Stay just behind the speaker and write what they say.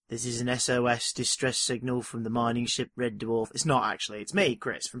This is an SOS distress signal from the mining ship Red Dwarf. It's not actually. It's me,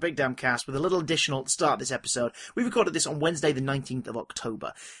 Chris, from Big Damn Cast, with a little additional at the start of this episode. We recorded this on Wednesday the 19th of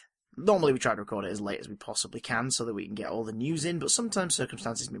October. Normally we try to record it as late as we possibly can so that we can get all the news in, but sometimes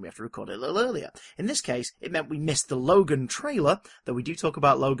circumstances mean we have to record it a little earlier. In this case, it meant we missed the Logan trailer, though we do talk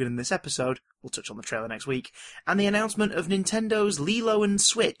about Logan in this episode. We'll touch on the trailer next week. And the announcement of Nintendo's Lilo and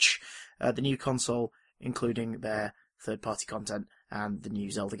Switch, the new console, including their third-party content, and the new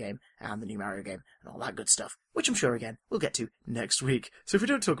Zelda game, and the new Mario game, and all that good stuff, which I'm sure, again, we'll get to next week. So if we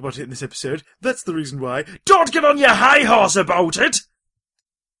don't talk about it in this episode, that's the reason why. Don't get on your high horse about it!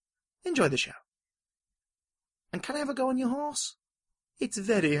 Enjoy the show. And can I have a go on your horse? It's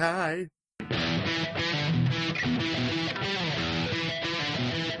very high.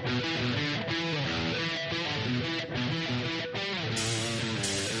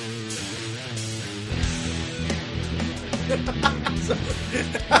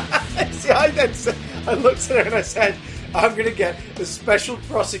 See, I looked at her and I said, I'm going to get a special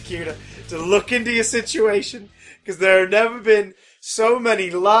prosecutor to look into your situation, because there have never been so many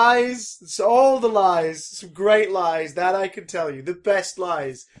lies, all the lies, some great lies, that I can tell you. The best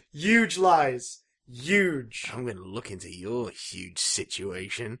lies. Huge lies. Huge. I'm going to look into your huge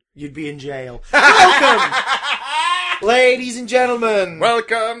situation. You'd be in jail. Welcome! Ladies and gentlemen.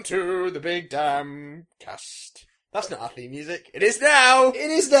 Welcome to the Big Damn Cast. That's not our theme music. It is now! It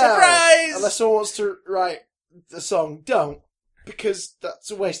is now! Surprise! Unless someone wants to write a song, don't. Because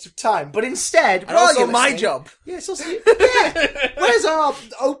that's a waste of time. But instead, and also my job. Yeah, it's also, yeah. Where's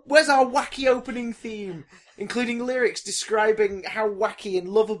our wacky opening theme, including lyrics describing how wacky and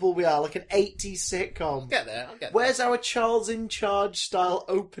lovable we are, like an 80s sitcom? I'll get there. Where's our Charles in Charge style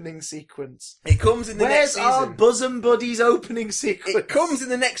opening sequence? It comes in the next season. Where's our bosom buddies opening sequence? It comes in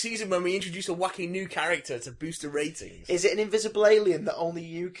the next season when we introduce a wacky new character to boost the ratings. Is it an invisible alien that only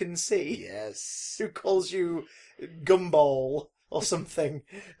you can see? Yes. Who calls you Gumball or something,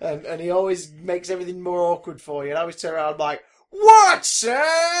 and he always makes everything more awkward for you, and I always turn around like,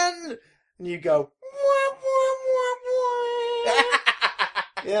 Watson! And you go, wah, wah, wah, wah.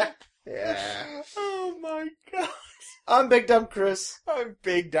 Yeah. Yeah. Oh my god. I'm Big Damn Chris. I'm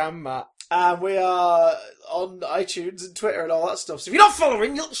Big Damn Matt. And we are on iTunes and Twitter and all that stuff, so if you're not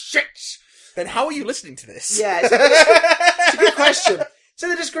following, you little shits! Then how are you listening to this? Yeah, it's a good question. It's in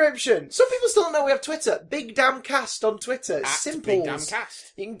the description. Some people still don't know we have Twitter. Big Damn Cast on Twitter. It's simple. Big Damn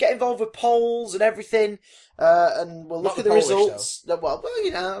Cast. You can get involved with polls and everything, and we'll look at the results. Well,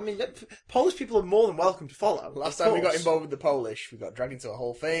 you know, I mean, Polish people are more than welcome to follow. Last time we got involved with the Polish, we got dragged into a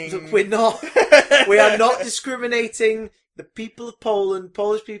whole thing. We're not. We are not discriminating. The people of Poland,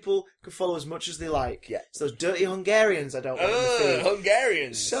 Polish people, can follow as much as they like. Yeah. It's those dirty Hungarians I don't want in the feed.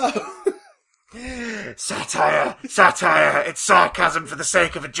 Hungarians. So... Satire! It's sarcasm for the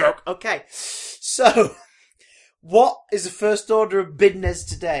sake of a joke. Okay, so what is the first order of business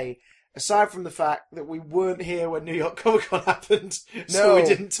today? Aside from the fact that we weren't here when New York Comic Con happened, so we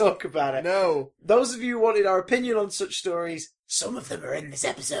didn't talk about it. No. Those of you who wanted our opinion on such stories, some of them are in this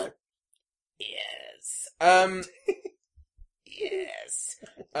episode. Yes. Yes.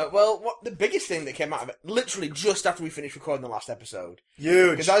 Well, the biggest thing that came out of it, literally just after we finished recording the last episode.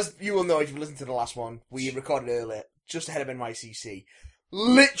 Huge. Because as you will know if you've listened to the last one, we recorded earlier, just ahead of NYCC.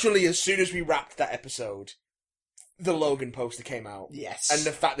 Literally as soon as we wrapped that episode, the Logan poster came out. Yes. And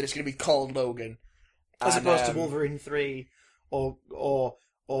the fact that it's going to be called Logan. As opposed to Wolverine 3 or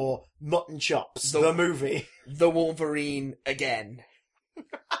Mutton Chops, the movie. The Wolverine again.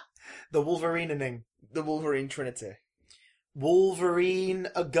 The Wolverinening. The Wolverine Trinity. Wolverine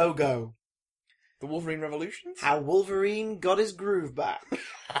a go-go. The Wolverine Revolutions? How Wolverine got his groove back.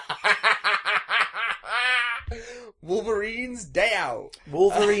 Wolverine's Day Out.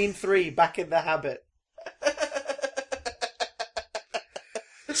 Wolverine 3, Back in the Habit.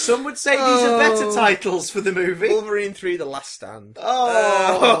 Some would say these are better titles for the movie. Wolverine 3, The Last Stand.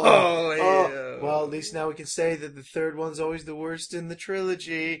 Oh. Well, at least now we can say that the third one's always the worst in the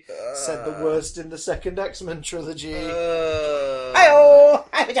trilogy. Said the worst in the second X-Men trilogy. It's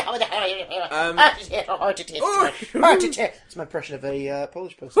my impression of a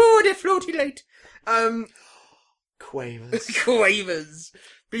Polish person. Oh, they're floaty late. Quavers. Quavers.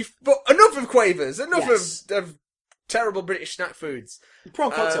 But enough of Quavers. Enough of terrible British snack foods. The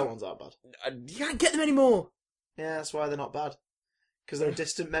prawn cocktail ones aren't bad. You can't get them anymore. Yeah, that's why they're not bad. Because they're a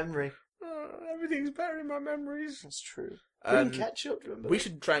distant memory. Everything's better in my memories. That's true. Green ketchup, do you remember? We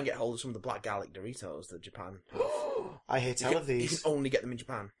should try and get hold of some of the black garlic Doritos that Japan have. I hear tell of these. You can only get them in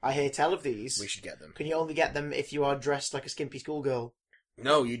Japan. I hear tell of these. We should get them. Can you only get them if you are dressed like a skimpy schoolgirl?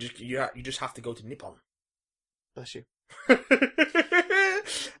 No, you just have to go to Nippon. Bless you.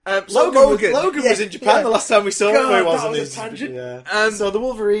 So Logan was in Japan the last time we saw him. God, Wasn't that he? was a tangent. Yeah. So the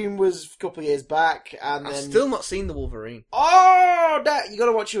Wolverine was a couple of years back, and I've then still not seen the Wolverine. oh, you got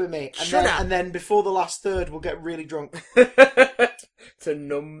to watch it with me. Shut And then before the last third, we'll get really drunk. To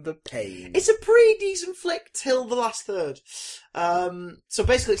numb the pain. It's a pretty decent flick till the last third. So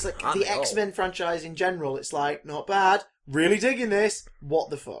basically, it's like the X-Men franchise in general. It's like not bad. Really digging this.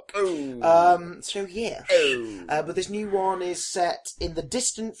 What the fuck? Oh. So yeah. Oh. But this new one is set in the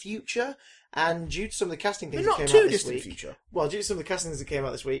distant future, and due to some of the casting things But that not came out too this distant week, future. well, due to some of the casting things that came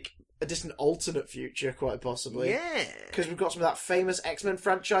out this week, a distant alternate future, quite possibly. Yeah. Because we've got some of that famous X-Men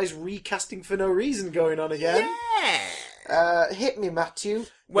franchise recasting for no reason going on again. Yeah. Hit me, Matthew.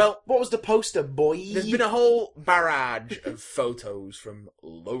 Well, what was the poster, boy? there's been a whole barrage of photos from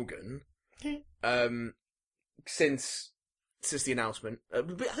Logan since the announcement. I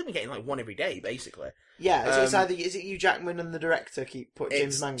think we're getting like one every day, basically. Yeah, it's either is it Hugh Jackman and the director keep putting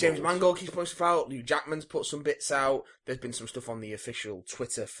James Mangold. James Mangold keeps putting stuff out. Hugh Jackman's put some bits out. There's been some stuff on the official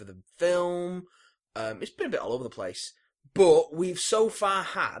Twitter for the film. It's been a bit all over the place, but we've so far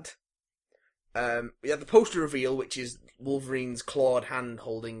had. We had the poster reveal, which is Wolverine's clawed hand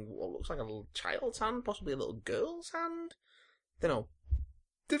holding what looks like a little child's hand, possibly a little girl's hand. Don't know.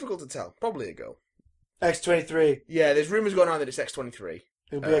 Difficult to tell. Probably a girl. X-23. Yeah, there's rumours going on that it's X-23.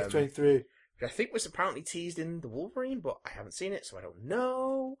 It'll be X-23. I think was apparently teased in the Wolverine, but I haven't seen it, so I don't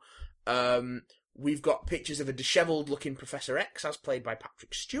know. We've got pictures of a dishevelled-looking Professor X, as played by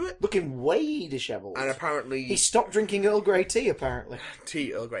Patrick Stewart. Looking way dishevelled. And apparently... He stopped drinking Earl Grey tea, apparently.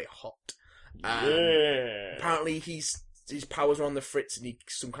 Tea Earl Grey hot. Yeah. Apparently his powers are on the fritz and he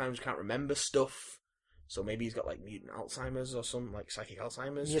sometimes can't remember stuff. So maybe he's got like mutant Alzheimer's or something, like psychic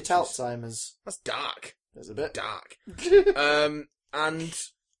Alzheimer's. Mutant Alzheimer's. That's dark. That's a bit dark. Yeah,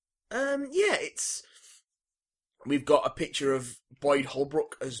 it's... We've got a picture of Boyd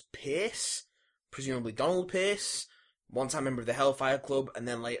Holbrook as Pierce, presumably Donald Pierce, one-time member of the Hellfire Club, and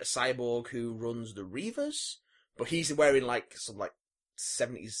then later Cyborg, who runs the Reavers. But he's wearing like some like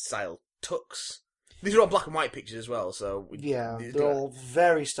 70s style tux. These are all black and white pictures as well, so... they're all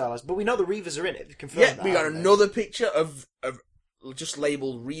very stylized. But we know the Reavers are in it. Confirmed yeah, we got another picture of just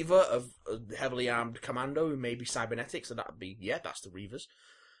labelled Reaver, of a heavily armed commando who may be cybernetic, so that'd be, that's the Reavers.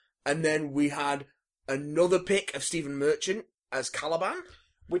 And then we had another pic of Stephen Merchant as Caliban.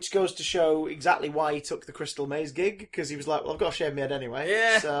 Which goes to show exactly why he took the Crystal Maze gig, because he was like, well, I've got to shave my head anyway.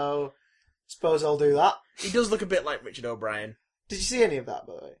 Yeah. So, suppose I'll do that. He does look a bit like Richard O'Brien. Did you see any of that,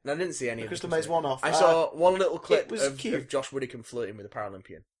 by the way? No, I didn't see any the of Crystal Maze one-off. I saw one little clip of Josh Widdicombe flirting with a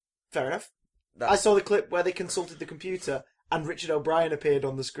Paralympian. Fair enough. I saw the clip where they consulted the computer and Richard O'Brien appeared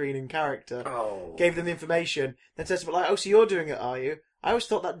on the screen in character. Oh. Gave them the information. Then said something like, oh, so you're doing it, are you? I always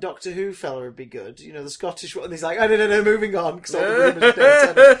thought that Doctor Who fella would be good. You know, the Scottish one. And he's like, oh, no, moving on. Because all the rumours are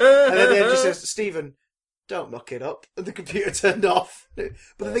dead. And then the end just says, Stephen, don't muck it up. And the computer turned off. But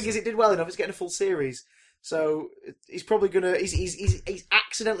the thing is, it did well enough. It's getting a full series. So he's probably gonna. He's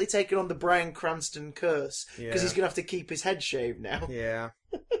accidentally taken on the Bryan Cranston curse because he's gonna have to keep his head shaved now. Yeah.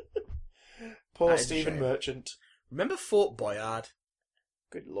 Poor Stephen Merchant. Remember Fort Boyard?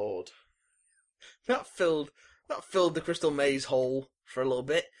 Good lord. That filled the Crystal Maze hole for a little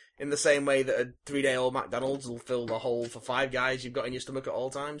bit, in the same way that a 3-day-old McDonald's will fill the hole for 5 guys you've got in your stomach at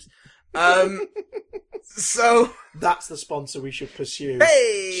all times. So that's the sponsor we should pursue.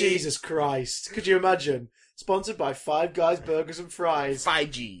 Hey! Jesus Christ. Could you imagine? Sponsored by 5 Guys Burgers and Fries.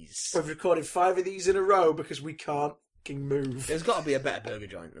 5 Gs. We've recorded 5 of these in a row because we can't fucking move. There's got to be a better burger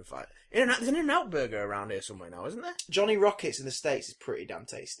joint than 5. There's an In-N-Out burger around here somewhere now, isn't there? Johnny Rockets in the States is pretty damn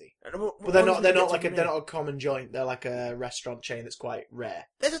tasty. But they're not a common joint. They're like a restaurant chain that's quite rare.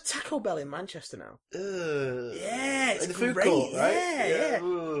 There's a Taco Bell in Manchester now. Yeah, it's in the great. food court, right? Yeah.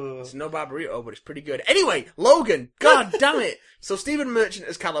 It's no burrito, but it's pretty good. Anyway, Logan. God damn it. So Stephen Merchant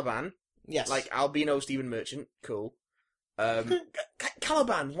as Caliban. Yes. Like albino Stephen Merchant. Cool.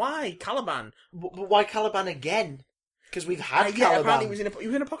 Caliban. Why Caliban? But why Caliban again? Because we've had Caliban. Apparently he was in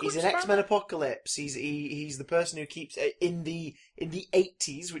Apocalypse. He's in X-Men Apocalypse. He's the person who keeps in the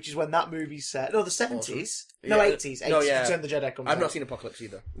 80s, which is when that movie's set. No, the 70s. Awesome. No, 80s. 80s. No, yeah. Return of the Jedi comes I've out. not seen Apocalypse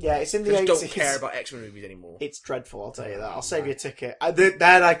either. Yeah, it's in the 80s. I just don't care about X-Men movies anymore. It's dreadful, I'll tell you that. I'll save you a ticket.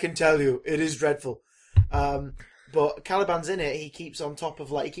 That I can tell you. It is dreadful. But Caliban's in it. He keeps on top of,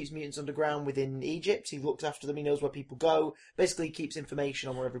 he keeps mutants underground within Egypt. He looks after them. He knows where people go. Basically, he keeps information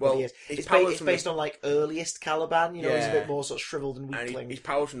on where everybody is. It's based on, earliest Caliban. You know, he's a bit more sort of shriveled and weakling. And his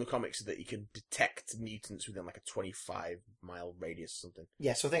powers from the comics are that he can detect mutants within, a 25-mile radius or something.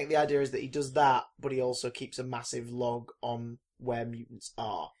 Yeah, so I think the idea is that he does that, but he also keeps a massive log on where mutants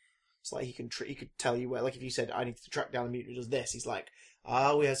are. It's like he could tell you where, if you said, I need to track down a mutant who does this, he's like,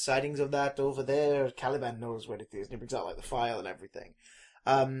 we had sightings of that over there. Caliban knows where it is. And he brings out like the file and everything.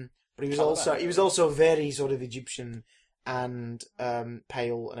 But he was also very sort of Egyptian and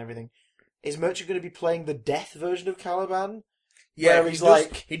pale and everything. Is Merchant going to be playing the death version of Caliban? Yeah, where he's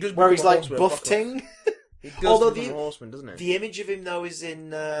like buff He ting. does Although become a horseman, doesn't he? The image of him though is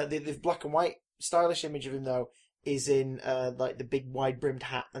in the black and white stylish image of him though is in like the big wide brimmed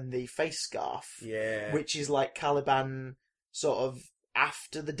hat and the face scarf, Yeah. which is like Caliban sort of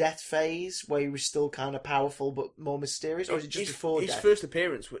after the death phase where he was still kind of powerful but more mysterious, or is it just before his death? first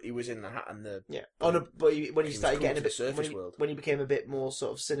appearance? He was in the hat and the Yeah. When he started getting a bit surface world. when he became a bit more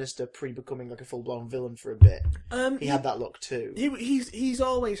sort of sinister, pre-becoming like a full-blown villain for a bit, he had that look too. He's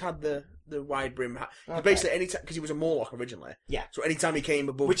always had the wide brim hat. Okay. Basically, anytime because he was a Morlock originally. Yeah. So anytime he came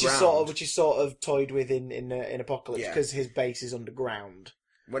above Which ground, is sort of toyed with in Apocalypse Yeah. because his base is underground.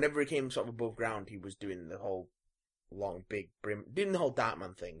 whenever he came sort of above ground, he was doing the whole long big brim, doing the whole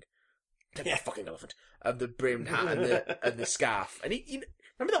Darkman thing. Take my fucking elephant of the brimmed hat and the scarf. And he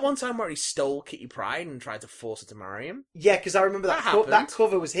remember that one time where he stole Kitty Pryde and tried to force her to marry him? Yeah, because I remember That that happened.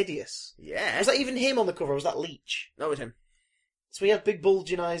 cover was hideous. Yeah, Was that even him on the cover? Or was that Leech? that was him. So he had big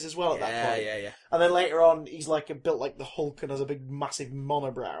bulging eyes as well at that point. Yeah. And then later on, he's built like the Hulk and has a big, massive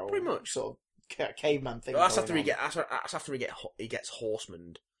monobrow. Pretty much. Sort of caveman thing. Well, that's going after he gets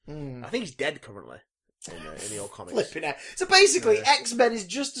horsemaned. on. I think he's dead currently in the old comics. Flipping out. So basically, Yeah. X-Men is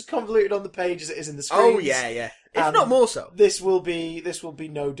just as convoluted on the page as it is in the screens. Oh yeah. If Um, not more so. This will be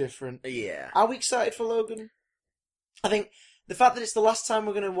no different. Yeah. Are we excited for Logan? I think the fact that it's the last time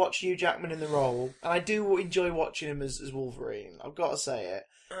we're going to watch Hugh Jackman in the role, and I do enjoy watching him as Wolverine, I've got to say it.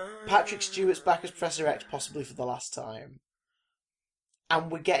 Patrick Stewart's back as Professor X, possibly for the last time. And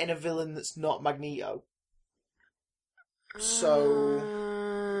we're getting a villain that's not Magneto. So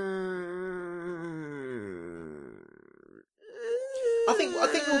I think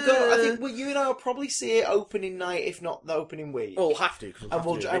we'll go. I think you and I will probably see it opening night, if not the opening week. Well, we'll have to. 'Cause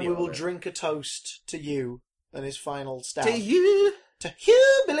and we will drink. drink a toast to you and his final stab. To you. To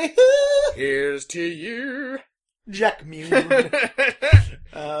Hugh, Billy Hugh, Here's to you. Jack Mew. Yeah,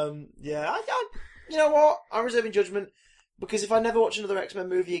 you know what? I'm reserving judgment because if I never watch another X-Men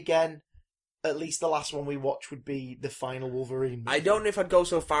movie again, at least the last one we watch would be the final Wolverine movie. I don't know if I'd go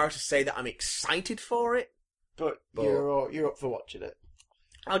so far as to say that I'm excited for it. But you're up for watching it.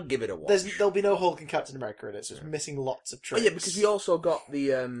 I'll give it a watch. There'll be no Hulk and Captain America in it, so it's missing lots of Oh tricks. yeah, because we also got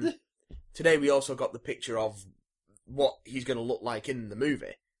the today we also got the picture of what he's going to look like in the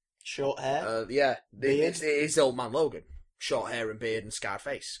movie. Short hair. Yeah, Beard. it's old man Logan, short hair and beard and scarred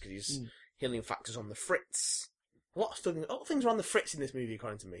face because his healing factors on the fritz. A lot of things are on the fritz in this movie,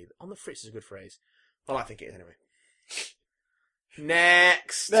 according to me. On the fritz is a good phrase. Well, I think it is anyway.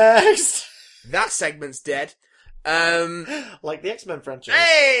 Next, that segment's dead. Like the X-Men franchise.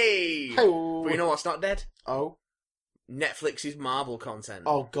 Hey! Oh. But you know what's not dead? Oh. Netflix's Marvel content.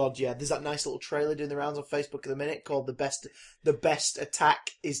 Oh god, yeah. There's that nice little trailer doing the rounds on Facebook at the minute called The Best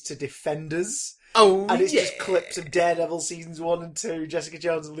Attack is to Defenders. Oh, And it's yeah. just clips of Daredevil seasons 1 and 2, Jessica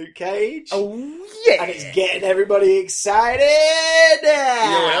Jones and Luke Cage. Oh, yeah. And it's getting everybody excited. You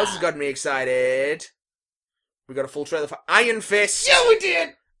know what else has got me excited? We got a full trailer for Iron Fist. Yeah, we did.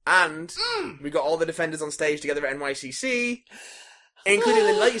 And we got all the Defenders on stage together at NYCC, including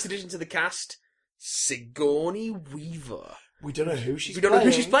the latest addition to the cast, Sigourney Weaver. We don't know who she's We don't know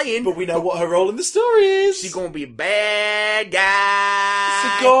who she's playing, but we know what her role in the story is. She's gonna be a bad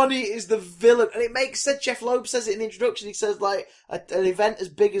guy. Sigourney is the villain, and it makes sense. Jeff Loeb says it in the introduction. He says, like, an event as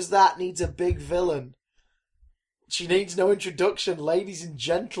big as that needs a big villain. She needs no introduction, ladies and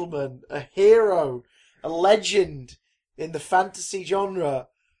gentlemen. A hero, a legend in the fantasy genre.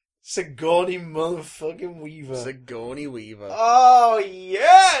 Sigourney motherfucking Weaver. Sigourney Weaver. Oh,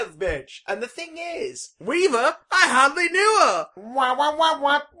 yes, bitch. And the thing is... Weaver? I hardly knew her!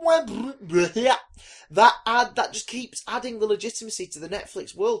 That just keeps adding the legitimacy to the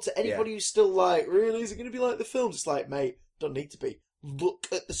Netflix world. To anybody who's still like, really, is it going to be like the films? It's like, mate, don't need to be. Look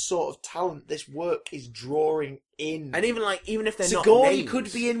at the sort of talent this work is drawing in. And even if they're not Sigourney names,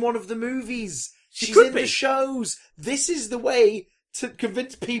 could be in one of the movies. She She's could in be. the shows. This is the way to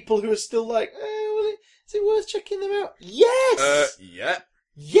convince people who are still like, is it worth checking them out? Yes! Yep.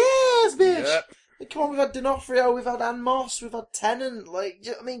 Yes, bitch! Yep. Come on, we've had D'Onofrio, we've had Ann Moss, we've had Tennant. Like,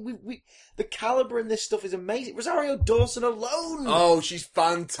 I mean, we the caliber in this stuff is amazing. Rosario Dawson alone Oh, she's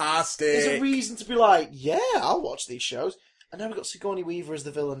fantastic. is a reason to be like, yeah, I'll watch these shows. And now we've got Sigourney Weaver as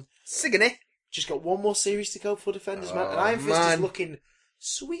the villain. Sigourney. Just got one more series to go for Defenders, man. And Oh, Iron Fist man. is looking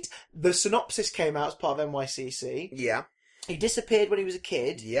sweet. The synopsis came out as part of NYCC. Yeah. He disappeared when he was a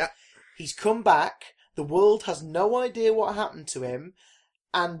kid. Yeah. He's come back. The world has no idea what happened to him.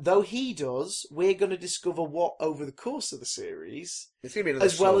 And though he does, we're going to discover what over the course of the series, It's gonna be another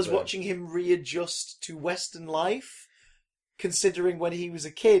as well slow as burn. watching him readjust to Western life, considering when he was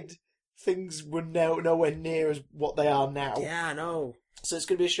a kid, things were nowhere near as what they are now. Yeah, I know. So it's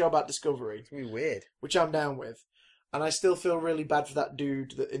going to be a show about discovery, It's gonna be weird. which I'm down with. And I still feel really bad for that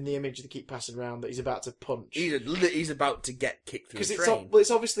dude that in the image they keep passing around that he's about to punch. He's about to get kicked through Because a it's, train.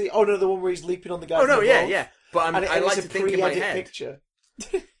 it's obviously... Oh, no, the one where he's leaping on the guy Oh from no, above. yeah. But I like it's to a think in my pre-edit head. picture.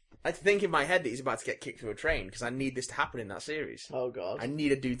 I like to think in my head that he's about to get kicked through a train because I need this to happen in that series. Oh, God. I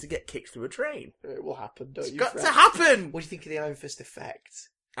need a dude to get kicked through a train. It will happen, don't It's you, got Fred? to happen. What do you think of the Iron Fist effect?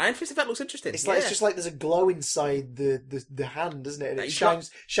 Iron Fist effect looks interesting. It's like it's just like there's a glow inside the hand, isn't it? And Yeah, it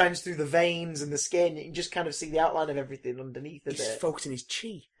he's shines through the veins and the skin. You can just kind of see the outline of everything underneath of he's it. focusing his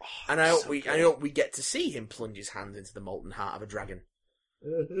chi, Oh, and I hope so we get to see him plunge his hand into the molten heart of a dragon.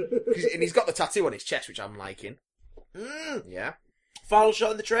 And he's got the tattoo on his chest, which I'm liking. Yeah, Final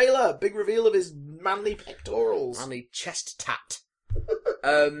shot in the trailer. Big reveal of his manly pectorals. only chest tat.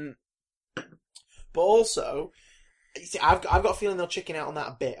 But also, you see, I've got a feeling they'll chicken out on that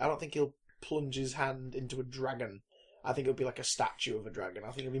a bit. I don't think he'll plunge his hand into a dragon. I think it'll be like a statue of a dragon. I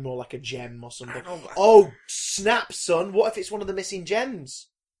think it'll be more like a gem or something. Oh, snap, son. What if it's one of the missing gems?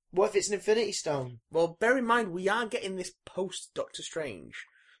 What if it's an Infinity Stone? Well, bear in mind we are getting this post Doctor Strange,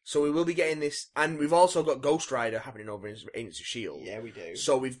 so we will be getting this, and we've also got Ghost Rider happening over in Agents of Shield. Yeah, we do.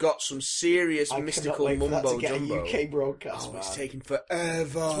 So we've got some serious mystical I cannot wait for that mumbo to get jumbo. a UK broadcast. Oh, man. it's taking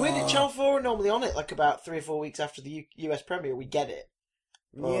forever. It's weird that Channel 4 are normally on it, like about 3 or 4 weeks after the US premiere. We get it.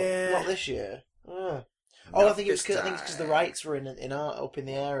 But Yeah. not this year. Oh, Not I think it's this because the time. rights were up in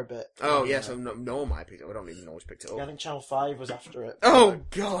the air a bit. Oh, yes, no one might pick it up. I don't even know who's picked it Yeah, I up. think Channel 5 was after it. Oh,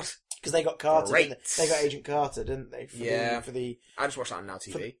 God. Because they got Carter, Great. didn't they? They got Agent Carter, didn't they? Yeah. For the I just watched that on Now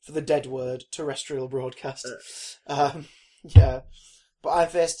TV. for the dead word terrestrial broadcast. Yeah. But Iron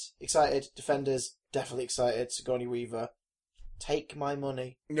Fist, excited. Defenders, definitely excited. Sigourney Weaver, take my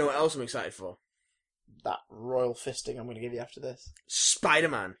money. You know what else I'm excited for? That royal fisting I'm going to give you after this.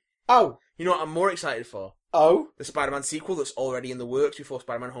 Spider-Man. Oh! You know what I'm more excited for? Oh? The Spider-Man sequel that's already in the works before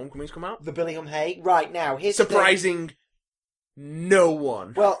Spider-Man Homecoming's come out. The Billy Hay. Right, now, here's the thing. Surprising no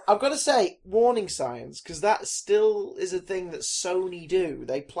one. Well, I've got to say, warning signs, because that still is a thing that Sony do.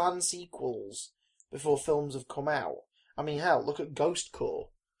 They plan sequels before films have come out. I mean, hell, look at Ghost Core.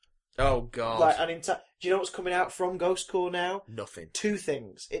 Oh, God. Like, do you know what's coming out from Ghost Core now? Nothing. 2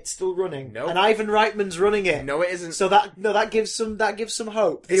 things. It's still running. Nope. And Ivan Reitman's running it. No, it isn't. So that gives some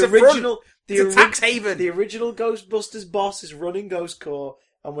hope. It's a front. The It's a tax haven. The original Ghostbusters boss is running Ghost Core,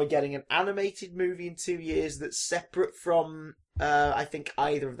 and we're getting an animated movie in 2 years that's separate from I think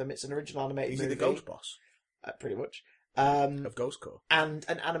either of them. It's an original animated Is movie. he the Ghost Boss Pretty much. of Ghost Core? And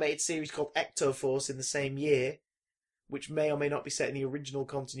an animated series called Ecto Force in the same year, which may or may not be set in the original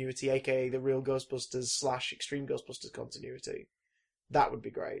continuity, aka the real Ghostbusters / Extreme Ghostbusters continuity. That would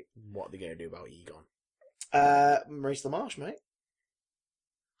be great. What are they going to do about Egon? Maurice LaMarche, mate.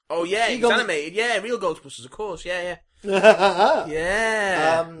 Oh, yeah, it's Egon's- animated. Yeah, real Ghostbusters, of course. Yeah. Yeah.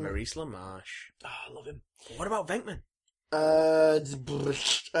 Yeah. Maurice LaMarche. Oh, I love him. What about Venkman? No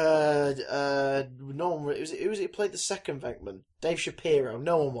one. Who was it played the second Venkman? Dave Shapiro.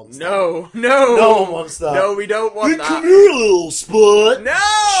 No one wants that. No. No one wants that. No, we don't want Come that. here, little sport. No!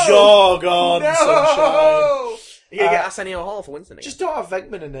 Jog on, No! sunshine. You're going to get Arsenio Hall for Winston again. Just don't have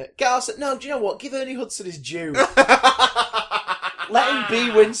Venkman in it. Get Arsenio. No, do you know what? Give Ernie Hudson his due. Let him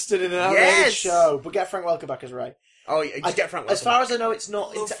be Winston in an animated Yes! show, but get Frank Welker back as Ray. Oh, yeah, just get Frank Welker. As far as I know, it's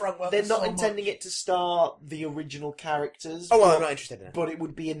not. Love Frank Welker They're not so intending it to star the original characters. Oh, well, but- I'm not interested in it. But it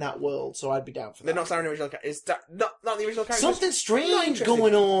would be in that world, so I'd be down for that. They're not starring the original character. Is that not the original character? Something Not strange interested.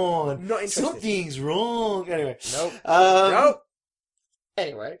 going on. Not interested. Something's wrong. Anyway. Nope. Nope.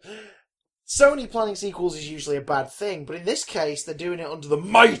 Anyway. Sony planning sequels is usually a bad thing, but in this case, they're doing it under the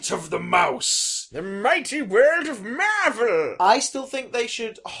might of the mouse. The mighty world of Marvel! I still think they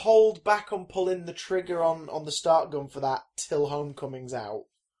should hold back on pulling the trigger on the start gun for that till Homecoming's out.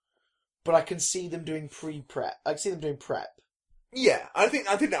 But I can see them doing pre-prep. I can see them doing prep. Yeah, I think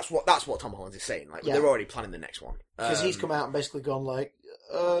that's what Tom Holland is saying. Like, Yeah. they're already planning the next one. Because he's come out and basically gone like,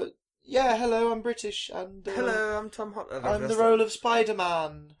 yeah, hello, I'm British, and Hello, I'm Tom Holland. I'm the role of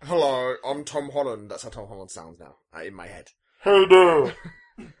Spider-Man. Hello, I'm Tom Holland. That's how Tom Holland sounds now, in my head. Hey there.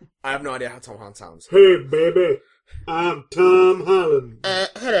 I have no idea how Tom Holland sounds. Hey, baby. I'm Tom Holland.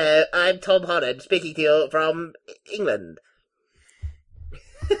 Hello, I'm Tom Holland, speaking to you from England.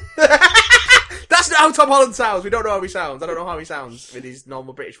 That's not how Tom Holland sounds. We don't know how he sounds. I don't know how he sounds with his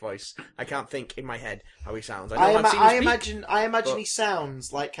normal British voice. I can't think in my head how he sounds. I've seen him speak. I imagine but- he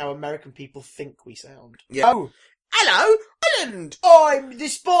sounds like how American people think we sound. Yeah. Oh, Hello, Holland. I'm the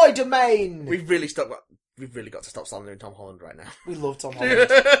Spider-Man! We've really got to stop slandering Tom Holland right now. We love Tom Holland.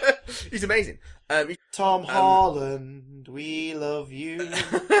 He's amazing. Tom Holland, we love you.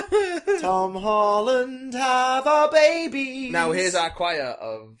 Tom Holland, have a baby. Now here's our choir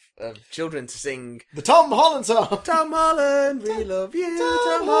of children to sing. The Tom Holland song. Tom Holland, we love you.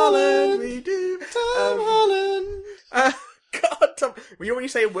 Tom Holland, we do. Tom Holland. God, Tom. You know when you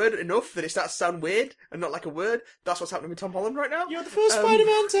say a word enough that it starts to sound weird and not like a word? That's what's happening with Tom Holland right now. You're the first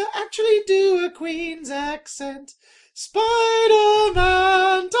Spider-Man to actually do a Queen's accent.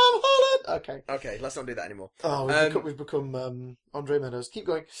 Spider-Man, Tom Holland. Okay, let's not do that anymore. Oh, we've become Andre Meadows. Keep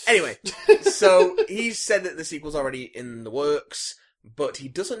going. Anyway, so he's said that the sequel's already in the works, but he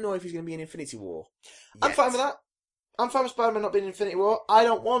doesn't know if he's going to be in Infinity War yet. I'm fine with that. I'm fine with Spider-Man not being in Infinity War. I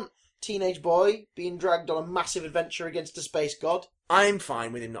don't want teenage boy being dragged on a massive adventure against a space god. I'm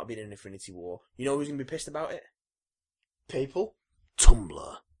fine with him not being in Infinity War. You know who's going to be pissed about it? People.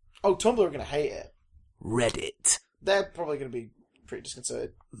 Tumblr. Oh, Tumblr are going to hate it. Reddit. They're probably going to be pretty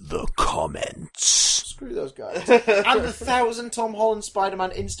disconcerted. The comments. Screw those guys. And the 1,000 Tom Holland Spider-Man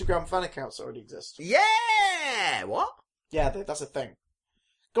Instagram fan accounts already exist. Yeah! What? Yeah, that's a thing.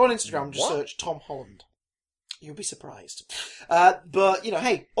 Go on Instagram and just What? search Tom Holland. You'll be surprised. But, you know,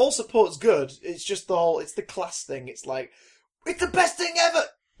 hey, all support's good. It's just it's the class thing. It's like, it's the best thing ever!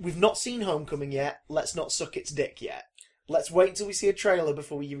 We've not seen Homecoming yet. Let's not suck its dick yet. Let's wait until we see a trailer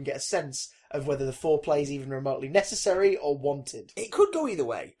before we even get a sense of whether the foreplay is even remotely necessary or wanted. It could go either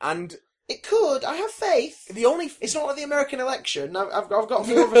way, and It could. I have faith. It's not like the American election. I've got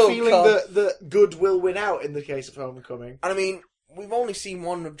more of a Oh, feeling God. that good will win out in the case of Homecoming. And I mean, we've only seen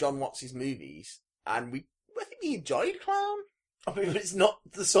one of John Watts' movies, and I think we enjoyed Clown. I mean, it's not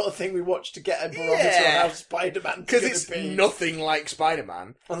the sort of thing we watch to get a barometer Yeah. on how Spider-Man's Because going it's to be. nothing like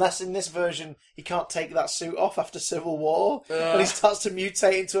Spider-Man. Unless in this version he can't take that suit off after Civil War, and he starts to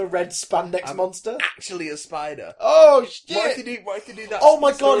mutate into a red spandex monster. Actually a spider. Oh shit! What if they do that Oh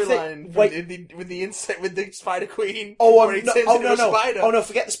my God, if they- storyline wait. with the Spider Queen? Oh, where he turns into a spider? Oh no!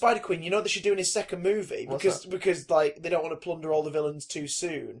 Forget the Spider Queen. You know what they should do in his second movie What's because like they don't want to plunder all the villains too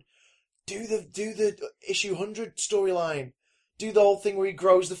soon. Do the issue 100 storyline. Do the whole thing where he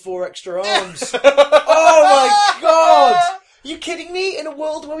grows the 4 extra arms. Oh my God! You kidding me? In a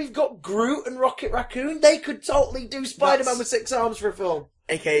world where we've got Groot and Rocket Raccoon, they could totally do Spider-Man with 6 arms for a film.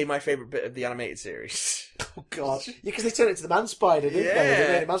 AKA my favourite bit of the animated series. Oh God! Yeah, because they turned it into the Man Spider, didn't they? Yeah.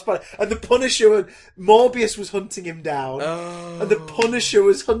 They made it Man Spider, and the Punisher and Morbius was hunting him down, Oh. and the Punisher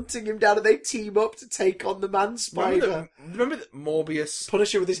was hunting him down, and they team up to take on the Man Spider. Remember that Morbius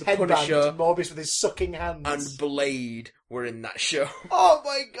Punisher with his headband, Punisher and Morbius with his sucking hands. and Blade were in that show. Oh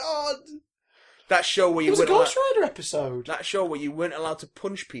my God! That show where It you was a weren't Ghost Rider episode. that show where you weren't allowed to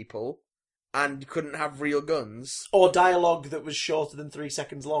punch people and you couldn't have real guns. Or dialogue that was shorter than 3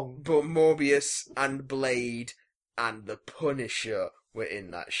 seconds long. But Morbius and Blade and the Punisher were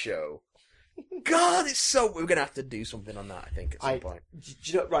in that show. God, we're gonna have to do something on that, I think, at some point. Do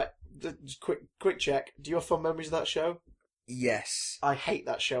you know, right, just quick check. Do you have fond memories of that show? Yes. I hate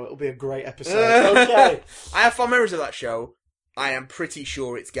that show. It'll be a great episode. Okay. I have fond memories of that show. I am pretty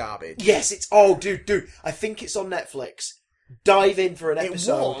sure it's garbage. Yes, it's... Oh, dude. I think it's on Netflix. Dive in for an It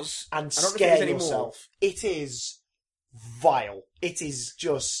episode was. and I don't know if it is scare anymore. yourself. It is vile. It is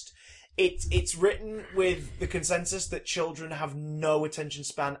just... It's written with the consensus that children have no attention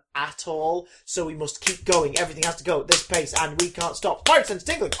span at all, so we must keep going. Everything has to go at this pace, and we can't stop. Fire sense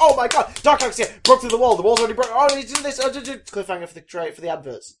tingling! Oh my God! Dark Galaxy broke through the wall. The wall's already broke. Oh, I need to do this. Cliffhanger for the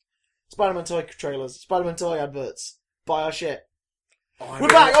adverts. Spider-Man toy trailers. Spider-Man toy adverts. Buy our shit. We're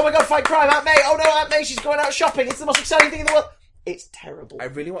back! Oh my God, fight crime! Aunt May! Oh no, Aunt May, she's going out shopping! It's the most exciting thing in the world! It's terrible. I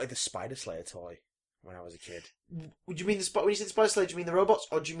really wanted the Spider Slayer toy when I was a kid. Would you mean when you say the Spider Slayer, do you mean the robots,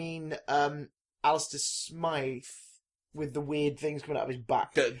 or do you mean Alistair Smythe with the weird things coming out of his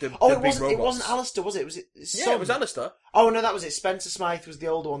back? The It big wasn't. It robots. wasn't Alistair, was it? Was it his Yeah, son? it was Alistair. Oh no, that was it. Spencer Smythe was the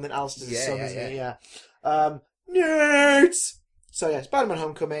older one, then Alistair's his Yeah, son, yeah, isn't it? yeah. Yeah. Nerds. So yeah, Spider-Man: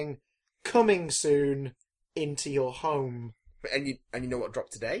 Homecoming coming soon into your home. And you know what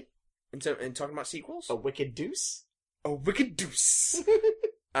dropped today? In talking about sequels? A wicked deuce. A Wicked Deuce.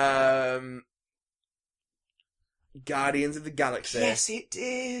 Guardians of the Galaxy. Yes, it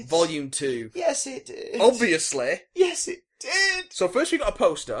did. Volume 2. Yes, it did. Obviously. Yes, it did. So first we got a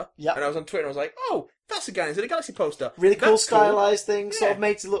poster. Yep. And I was on Twitter and I was like, oh, that's a Guardians of the Galaxy poster. Really cool That's stylized thing, sort Yeah. of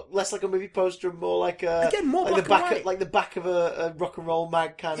made to look less like a movie poster and more like a Again, more like the black and back white. of, like the back of a rock and roll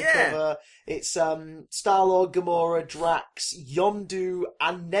mag kind of Yeah. cover. It's Star-Lord, Gamora, Drax, Yondu,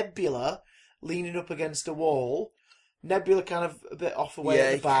 and Nebula leaning up against a wall. Nebula kind of a bit off away Yeah, at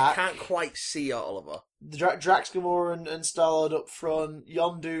the you back. can't quite see Oliver. Drax, Gamora, and Star-Lord up front.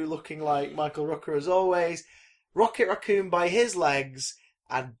 Yondu looking like Michael Rooker as always. Rocket Raccoon by his legs,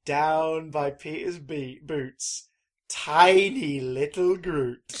 and down by Peter's boots. Tiny little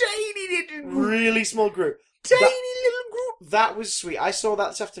Groot. Tiny little Groot. Really small Groot. Tiny little Groot. That was sweet. I saw that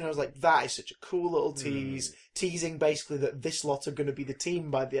this afternoon. I was like, that is such a cool little tease. Teasing basically that this lot are going to be the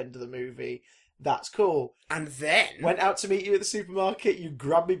team by the end of the movie. That's cool. And then... Went out to meet you at the supermarket. You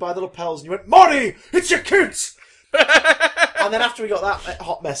grabbed me by the lapels and you went, Marty, it's your kids! And then after we got that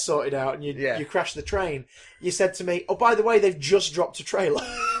hot mess sorted out and you crashed the train, you said to me, oh, by the way, they've just dropped a trailer.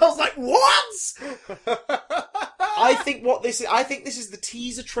 I was like, what? I think this is the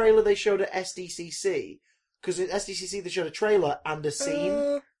teaser trailer they showed at SDCC. Because at SDCC they showed a trailer and a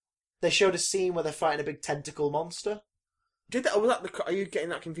scene. They showed a scene where they're fighting a big tentacle monster. Did that? Or was that are you getting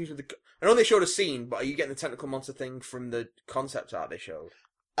that confused with the? I know they showed a scene, but are you getting the tentacle monster thing from the concept art they showed?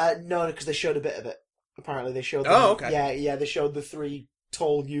 No, because they showed a bit of it. Apparently, they showed. Oh, okay. Yeah. They showed the 3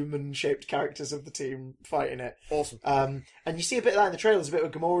 tall human-shaped characters of the team fighting it. Awesome. And you see a bit of that in the trailer. There's a bit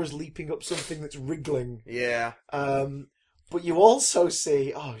where Gamora's leaping up something that's wriggling. Yeah. But you also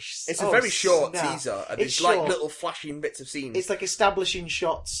see... It's a very short snap. teaser. And It's it's like short. little flashing bits of scenes. It's like establishing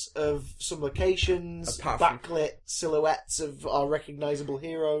shots of some locations, backlit silhouettes of our recognisable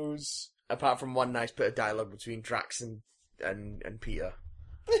heroes. Apart from one nice bit of dialogue between Drax and Peter.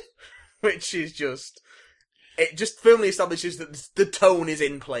 Which is just... It just firmly establishes that the tone is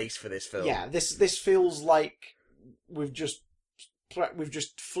in place for this film. Yeah, this feels like we've just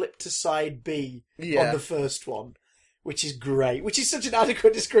flipped to side B on the first one. Which is great. Which is such an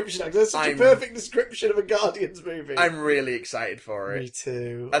adequate description. That's such a perfect description of a Guardians movie. I'm really excited for it. Me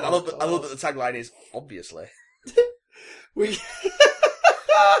too. And I love that the tagline is, obviously. It's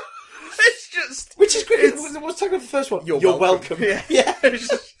just... Which is great. What's the tagline for the first one? You're welcome. Yeah.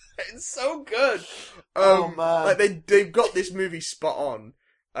 It's so good. Man. Like they've got this movie spot on.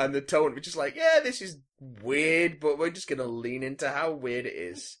 And the tone, which is like, yeah, this is weird, but we're just going to lean into how weird it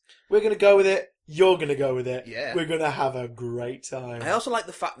is. We're going to go with it. You're going to go with it. Yeah. We're going to have a great time. I also like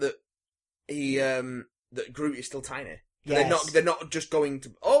the fact that that Groot is still tiny. Yes. They're not just going to,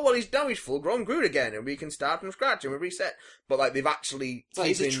 he's full grown Groot again and we can start from scratch and we reset. But like they've actually it's like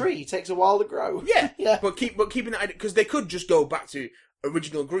he's a tree. It takes a while to grow. Yeah. Yeah. But keeping that, because they could just go back to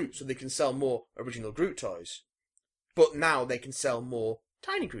original Groot so they can sell more original Groot toys. But now they can sell more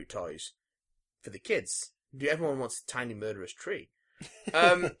tiny Groot toys for the kids. Everyone wants a tiny murderous tree.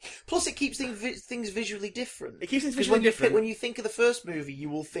 Plus, it keeps things visually different. It keeps things visually different. When you think of the first movie, you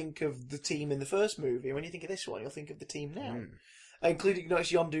will think of the team in the first movie. And when you think of this one, you'll think of the team now. Including,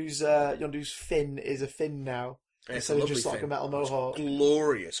 notice Yondu's fin is a fin now. Instead of just like a metal mohawk.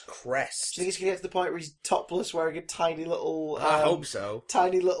 Glorious crest. Do you think it's going to get to the point where he's topless, wearing a tiny little... I hope so.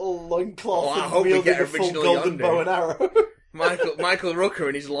 Tiny little loincloth I and hope we wielding get a full original golden Yondu. bow and arrow. Michael Rooker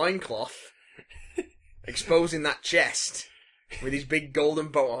in his loincloth. Exposing that chest. With his big golden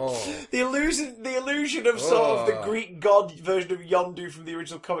bow. Oh. The illusion of sort of the Greek god version of Yondu from the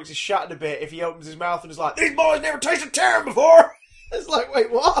original comics is shattered a bit if he opens his mouth and is like, "These boys never tasted terror before!" It's like, wait,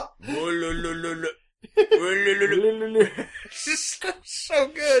 what? It's just so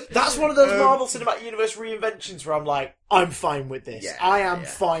good. That's one of those Marvel Cinematic Universe reinventions where I'm like, I'm fine with this. Yeah, I am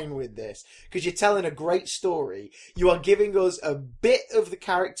fine with this. Because you're telling a great story. You are giving us a bit of the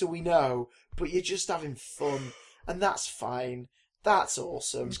character we know, but you're just having fun. And that's fine. That's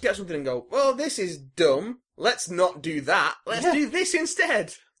awesome. Just get something and go, well, this is dumb. Let's not do that. Let's do this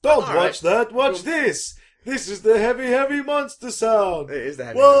instead. Don't watch that. Watch this. This is the heavy, heavy monster sound. It is the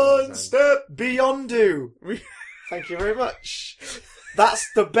heavy One step beyond you. Thank you very much.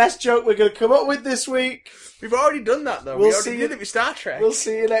 That's the best joke we're going to come up with this week. We've already done that, though. We already did it with Star Trek. We'll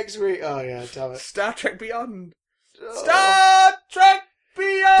see you next week. Oh, yeah, damn it. Star Trek Beyond. Star Trek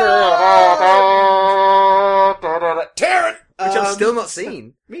Beyond! Terran! Which I've still not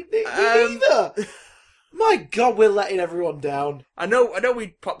seen. Me neither. My God, we're letting everyone down. I know. We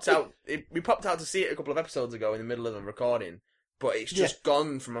popped out. We popped out to see it a couple of episodes ago in the middle of the recording, but it's just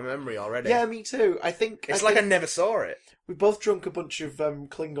gone from my memory already. Yeah, me too. I think I never saw it. We both drunk a bunch of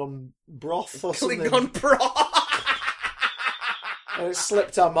Klingon broth or something. Klingon broth. And it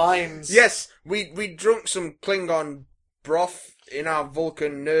slipped our minds. Yes, we drunk some Klingon broth in our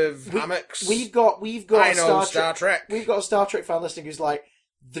Vulcan nerve hammocks. We've got. I know Star Trek. We've got a Star Trek fan listening who's like,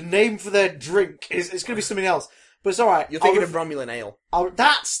 the name for their drink is going to be something else, but it's all right. You're thinking of Romulan ale.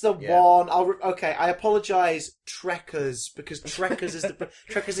 That's the one. Okay, I apologise, Trekkers, because Trekkers is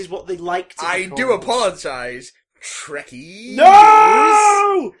Trekkers is what they like to. I do apologise, Trekkies.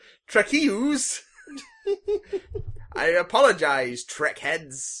 No, Trekkies. I apologise, Trek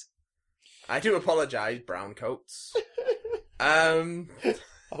heads. I do apologise, brown coats.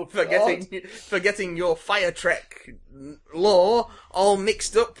 Oh, for getting your Fire Trek lore all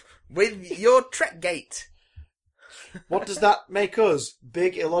mixed up with your Trekgate. What does that make us?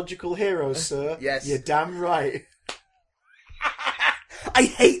 Big illogical heroes, sir? Yes. You're damn right. I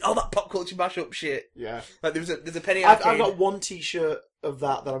hate all that pop culture mashup shit. Yeah. Like there's a Penny I've Arcade. got one T-shirt of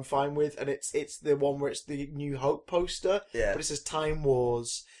that I'm fine with, and it's the one where it's the New Hope poster, Yeah. but it says Time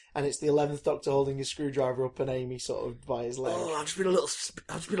Wars, and it's the 11th Doctor holding a screwdriver up and Amy sort of by his leg. Oh, I've just been a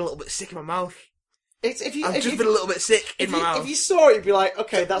little bit sick in my mouth. I've just been a little bit sick in my mouth. If you saw it, you'd be like,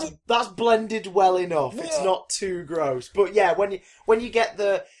 okay, that's blended well enough. It's not too gross. But yeah, when you get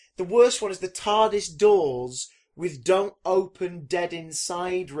the worst one is the TARDIS doors with "Don't open, dead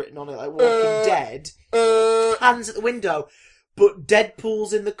inside" written on it, like Walking Dead. Hands at the window, but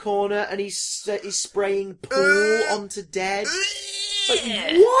Deadpool's in the corner and he's spraying pool onto Dead. It's like,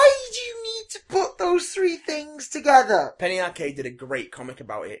 why do you need to put those three things together? Penny Arcade did a great comic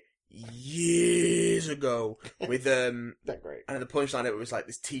about it years ago with They're great. and the punchline of it was like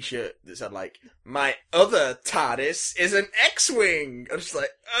this T-shirt that said like, "My other TARDIS is an X-wing." I was just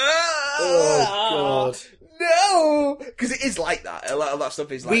like, Oh god. no, because it is like that. A lot of that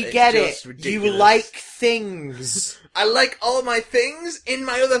stuff is like, We get it's just it. ridiculous. You like things. I like all my things in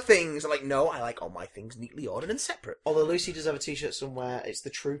my other things. I'm like, no, I like all my things neatly ordered and separate. Although Lucy does have a T-shirt somewhere. It's the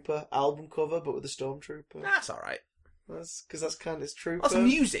Trooper album cover, but with the Stormtrooper. That's all right. That's kind of it's Trooper. That's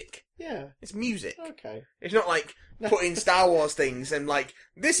music. Yeah. It's music. Okay. It's not like putting Star Wars things and like,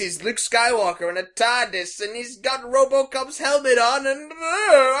 this is Luke Skywalker and a TARDIS and he's got RoboCop's helmet on and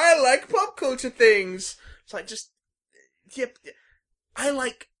I like pop culture things. It's like just, yep. I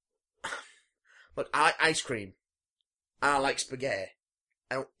like, look, I like ice cream. I like spaghetti.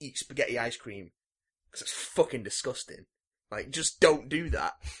 I don't eat spaghetti ice cream because it's fucking disgusting. Like, just don't do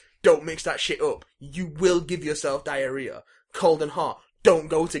that. Don't mix that shit up. You will give yourself diarrhea. Cold and hot don't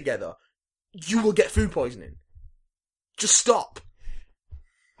go together. You will get food poisoning. Just stop.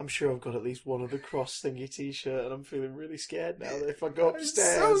 I'm sure I've got at least one other cross thingy T-shirt, and I'm feeling really scared now that if I go I'm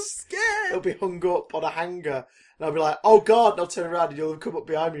upstairs, so scared. it'll be hung up on a hanger, and I'll be like, "Oh God!" And I'll turn around, and you'll come up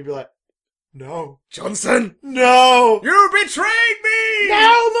behind me and be like, "No, Johnson, no, you betrayed me!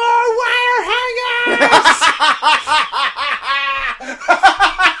 no more wire hangers!"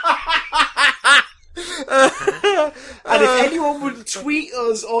 And if anyone would tweet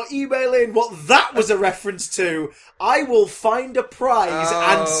us or email in what that was a reference to, I will find a prize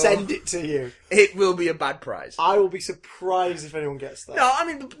and send it to you. It will be a bad prize. I will be surprised if anyone gets that. No, I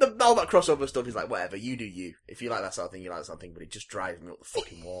mean, all that crossover stuff is like, whatever, you do you. If you like that sort of thing, you like that sort of thing, but it just drives me up the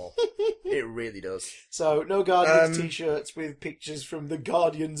fucking wall. It really does. So, no Guardians T-shirts with pictures from the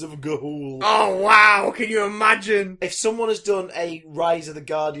Guardians of Ga'Hoole. Oh, wow, can you imagine? If someone has done a Rise of the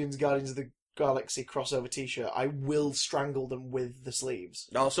Guardians of the Galaxy crossover T-shirt, I will strangle them with the sleeves.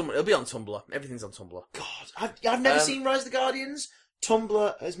 No, it'll be on Tumblr. Everything's on Tumblr. God, I've never seen Rise of the Guardians.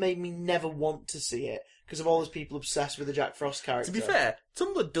 Tumblr has made me never want to see it because of all those people obsessed with the Jack Frost character. To be fair,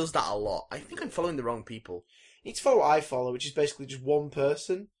 Tumblr does that a lot. I think I'm following the wrong people. You need to follow what I follow, which is basically just one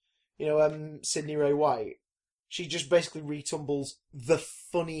person. You know, Sydney Ray White. She just basically retumbles the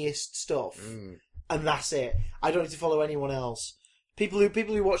funniest stuff, and that's it. I don't need to follow anyone else. People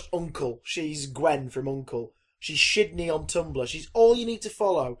who watched Uncle. She's Gwen from Uncle. She's Shidney on Tumblr. She's all you need to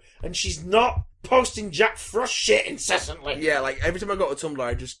follow, and she's not posting Jack Frost shit incessantly. Yeah, like every time I go to Tumblr,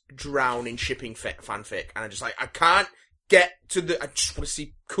 I just drown in shipping fanfic, and I just like I can't get to the. I just want to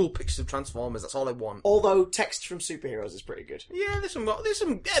see cool pictures of Transformers. That's all I want. Although text from superheroes is pretty good. Yeah, there's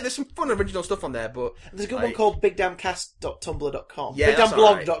some fun original stuff on there, but There's a good one called bigdamcast.tumblr.com. Yeah, that's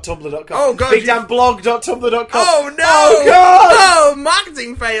alright. Bigdamblog.tumblr.com. Oh, God, Bigdamblog.tumblr.com. Oh no! Oh God! Oh,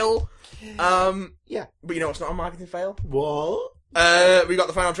 marketing fail. Yeah. But you know what's not a marketing fail? What? We got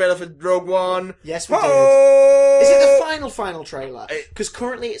the final trailer for Rogue One. Yes, we did. Oh! Is it the final trailer? Because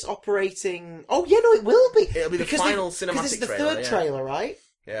currently it's operating... Oh, yeah, no, it will be. It'll be the final cinematic trailer. Because it's the third trailer, right?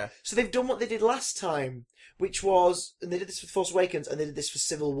 Yeah. So they've done what they did last time, which was... And they did this for Force Awakens, and they did this for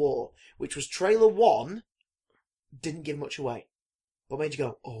Civil War, which was trailer 1 didn't give much away. But made you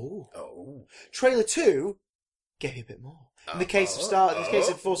go, oh. Oh. Trailer 2 gave you a bit more. In the case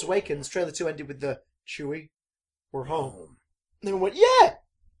of Force Awakens, trailer 2 ended with the Chewie, we're home. And then we went, yeah!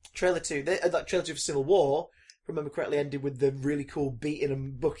 Trailer 2 for Civil War, if I remember correctly, ended with the really cool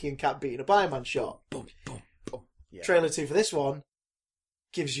Bucky and Cap beating a Iron Man shot. Boom, boom, boom. Yeah. Trailer 2 for this one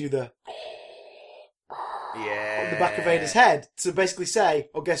gives you the yeah. on the back of Vader's head to basically say,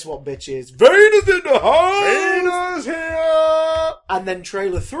 oh, guess what, bitches? Vader's in the house! Vader's here! And then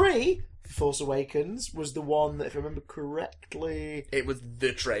trailer 3 Force Awakens was the one that, if I remember correctly, It was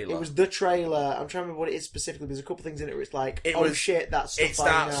the trailer. it was the trailer. I'm trying to remember what it is specifically. There's a couple things in it where it's like, shit, that's stuff It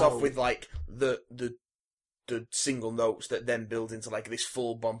starts I know. off with like the single notes that then build into like this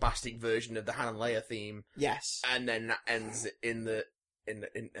full bombastic version of the Han and Leia theme, Yes. and then that ends in the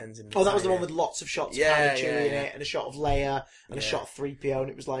ends in. Oh, that was the one with lots of shots of Yeah, Han and Chewie yeah, in yeah. it, and a shot of Leia, and a Yeah. shot of 3PO, and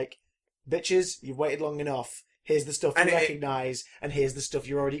it was like, bitches, you've waited long enough. Here's the stuff you And recognise, and here's the stuff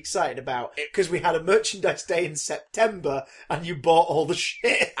you're already excited about. Because we had a merchandise day in September, and you bought all the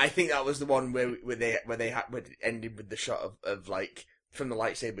shit. I think that was the one where it ended with the shot of like from the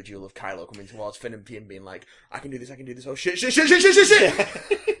lightsaber duel of Kylo coming towards Finn and Finn being like, I can do this, oh shit.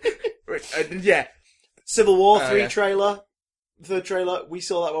 Yeah. Civil War 3 yeah. trailer, third trailer, we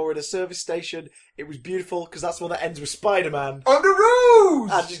saw that while we were at a service station. It was beautiful, because that's the one that ends with Spider-Man. On the rose!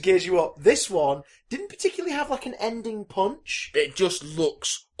 And just gears you up. This one didn't particularly have like an ending punch. It just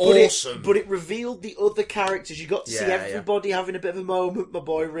looks But awesome. But it revealed the other characters. You got to see Yeah, everybody having a bit of a moment. My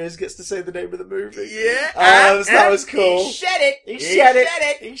boy Riz gets to say the name of the movie. Yeah. So that was cool. He shed it. He shed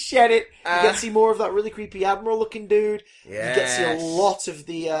it. You get to see more of that really creepy Admiral looking dude. Yes. You get to see a lot of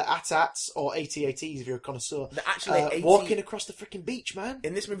the AT-ATs, or AT-ATs if you're a connoisseur, They're actually walking across the freaking beach, man.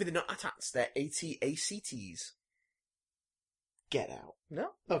 In this movie, they're not AT-ATs, they're AT-ACTs. Get out. No,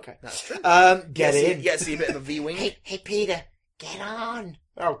 Okay. that's true. Get in. You get to see a bit of a V-wing. Hey, Peter, get on.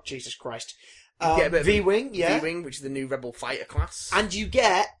 Oh, Jesus Christ. Get a bit of V-Wing, yeah. V-wing, which is the new Rebel fighter class. And you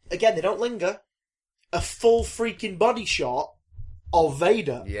get, again, they don't linger, a full freaking body shot of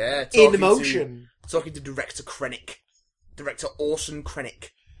Vader yeah, in motion. Talking to director Krennic. Director Orson Krennic.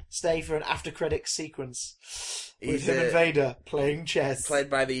 Stay for an after credits sequence with He's, him and Vader playing chess. Played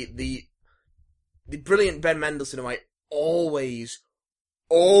by the brilliant Ben Mendelsohn, who I always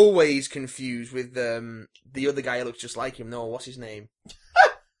confuse with the other guy who looks just like him. No, what's his name?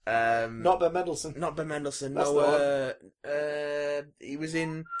 Not Ben Mendelsohn. Not Ben Mendelsohn. That's He was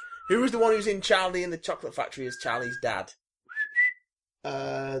in. Who was the one who was in Charlie in the Chocolate Factory as Charlie's dad?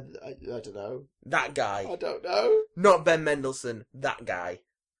 I don't know. That guy. I don't know. Not Ben Mendelsohn. That guy.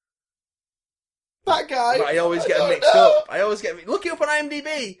 That guy. But I always get don't them mixed know. up. Look it up on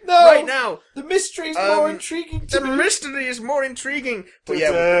IMDb. No. Right now. The mystery's more intriguing to The me. mystery is more intriguing. But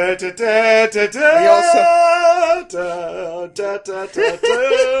yeah,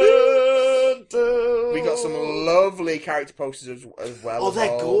 we got some lovely character posters as well. Oh, of they're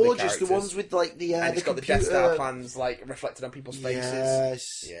all gorgeous. The characters. ones with like the And the it's got computer. the Death Star plans like reflected on people's faces.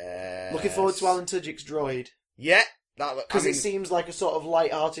 Yes. Yeah. Looking forward to Alan Tudyk's droid. Yeah. Because it seems like a sort of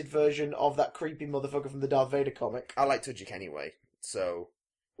light-hearted version of that creepy motherfucker from the Darth Vader comic. I like Tudyk anyway, so...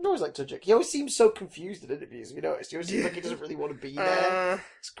 I always like Tudyk. He always seems so confused in interviews, have you noticed? He always seems like he doesn't really want to be there.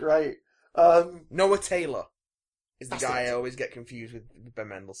 It's great. Noah Taylor is the That's guy it. I always get confused with Ben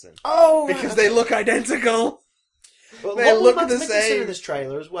Mendelsohn. Oh! Because they look identical! Well, they what look was the Mads Mikkelsen same. in this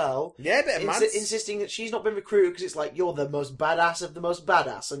trailer as well? Yeah, a bit of Mads. Insisting that she's not been recruited because it's like, you're the most badass of the most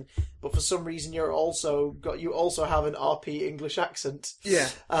badass, but for some reason you also have an RP English accent. Yeah.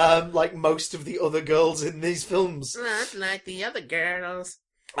 Like most of the other girls in these films. Not like the other girls.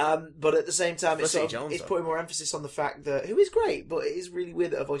 But at the same time, it's, Felicity Jones, it's though. putting more emphasis on the fact that, who is great, but it is really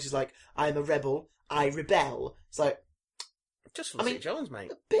weird that her voice is like, I'm a rebel, I rebel. It's like, Just Felicity mean, Jones,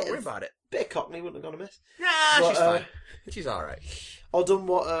 mate. a bit Don't worry of- about it. bit of Cockney, wouldn't have gone amiss. Nah, But, she's fine. She's alright. Or done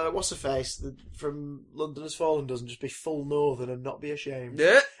what, what's her face from London Has Fallen does, and just be full Northern and not be ashamed.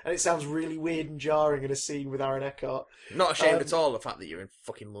 Yeah. And it sounds really weird and jarring in a scene with Aaron Eckhart. Not ashamed at all of the fact that you're in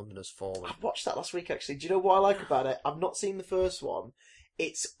fucking London Has Fallen. I watched that last week, actually. Do you know what I like about it? I've not seen the first one.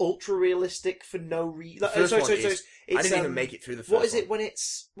 It's ultra realistic for no reason. First one is- It's, I didn't even make it through the first What is one. it when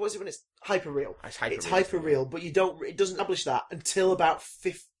it's hyper real? It's It's hyper real, but it doesn't establish that until about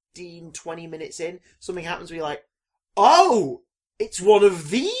 15, 20 minutes in. Something happens where you're like, oh, it's one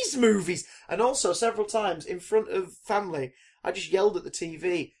of these movies. And also, several times in front of family, I just yelled at the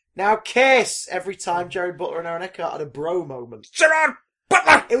TV, now kiss, every time Jared Butler and Aaron Eckhart had a bro moment. Gerard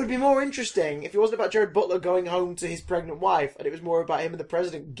Butler! It would be more interesting if it wasn't about Jared Butler going home to his pregnant wife, and it was more about him and the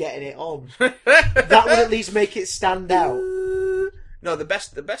president getting it on. That would at least make it stand out. No, the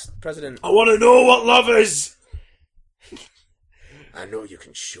best president. I want to know what love is! I know you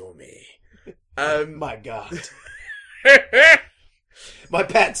can show me. My God. My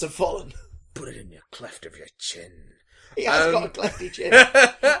pants have fallen. Put it in your cleft of your chin. He has got a clefty chin.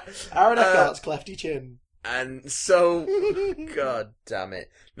 Aaron Eckhart's clefty chin. And so, God damn it!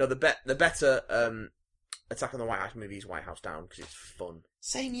 No, the better Attack on the White House movie is White House Down because it's fun.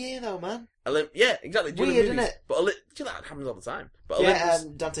 Same year though, man. Yeah, exactly. Do Weird, the isn't movies. it? But do you know that happens all the time? But Yeah, Olympus,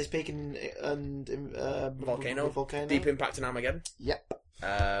 and Dante's Peak and Volcano, Volcano. Deep Impact and Armageddon. Yep.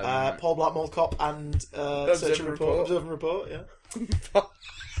 Paul Blart Mall Cop and Search and Report. Observe and Report, yeah.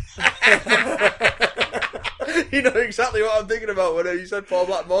 You know exactly what I'm thinking about when you said Paul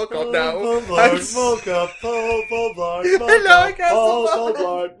Blart Mall Cop now. Paul Blart Mall Cop, Paul Blart Mall Cop, No, I can't Paul stop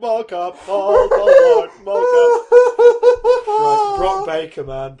Blart Mall Cop, Paul Blart Mall Cop. Right, Brock Baker,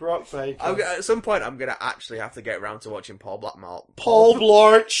 man, Brock Baker. At some point, I'm gonna actually have to get around to watching Paul Blart Mall. Paul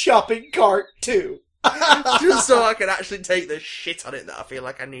Blart Shopping Cart 2. Just so I can actually take the shit on it that I feel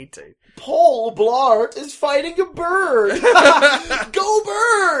like I need to. Paul Blart is fighting a bird. Go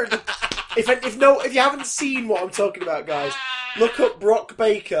bird! If you haven't seen what I'm talking about, guys, look up Brock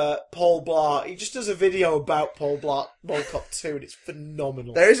Baker, Paul Blart. He just does a video about Paul Blart Mall Cop 2, and it's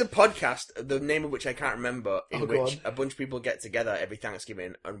phenomenal. There is a podcast, the name of which I can't remember, in go which on. a bunch of people get together every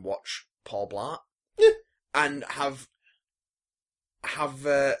Thanksgiving and watch Paul Blart, and have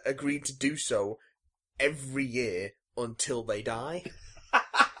agreed to do so every year until they die.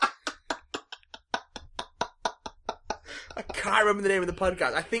 I can't remember the name of the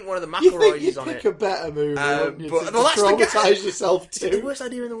podcast. I think one of the McElroys is on it. You pick a better movie, wouldn't you, but to that's the guy. traumatise yourself It's the too. worst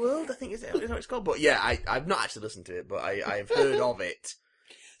idea in the world, I think is what it's called. But yeah, I've not actually listened to it, but I've heard of it.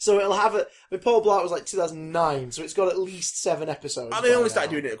 So it'll have Paul Blart was like 2009, so it's got at least 7 episodes. They only by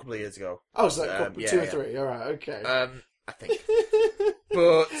started now. doing it a couple of years ago. Oh, so like Yeah, 2 or yeah. 3. All right, okay. I think.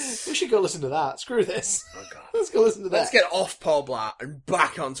 But We should go listen to that. Screw this. oh god, Let's go listen to that. let's get off Paul Blart and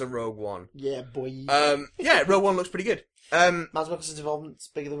back onto Rogue One. Yeah, boy. Yeah, Rogue One looks pretty good. Mads Mikkelsen's involvement's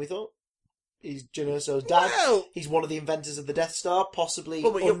bigger than we thought. He's Jyn Erso's dad. Well, He's one of the inventors of the Death Star, possibly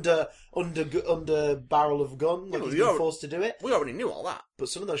Well, but you- under barrel of gun, like Yeah, he's but been forced to do it. we already knew all that. But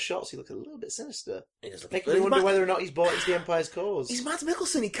some of those shots, he look a little bit sinister. He does look- Making me wonder whether or not he's bought into the Empire's cause. He's Mads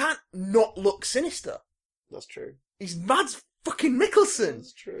Mikkelsen. He can't not look sinister. That's true. He's Mads fucking Mikkelsen.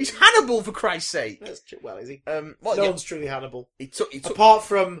 That's true. He's Hannibal, for Christ's sake. That's true. Well, is he? Well, No yeah, one's truly Hannibal. he took. Apart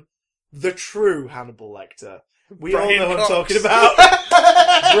from the true Hannibal Lecter. We all Brian know who I'm Cox. talking about.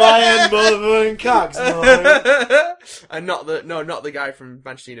 Brian Motherfucking Cox. motherfucker. And not the guy from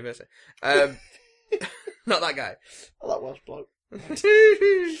Manchester University. Not that guy. Oh, that Welsh bloke.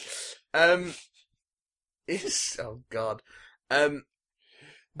 It's oh god. Dear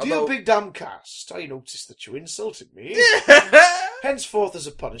Although- Big Damn Cast, I noticed that you insulted me. Henceforth, as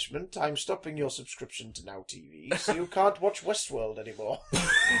a punishment, I'm stopping your subscription to Now TV, so you can't watch Westworld anymore.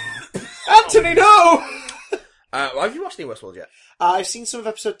 Anthony, no! Have you watched New Westworld yet? I've seen some of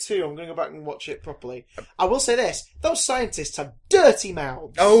episode 2. I'm going to go back and watch it properly. I will say this. Those scientists have dirty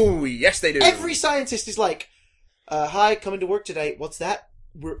mouths. Oh, yes they do. Every scientist is like, hi, coming to work today. What's that?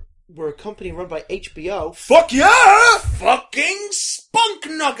 We're a company run by HBO. Fuck yeah! fucking spunk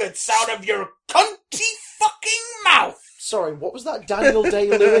nuggets out of your cunty fucking mouth. Sorry, what was that? Daniel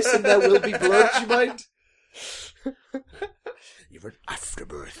Day-Lewis in There Will Be Blood, you mind? You're an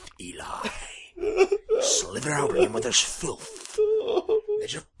afterbirth, Eli. Slither out of your mother's filth. They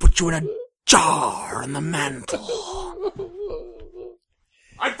just put you in a jar on the mantle.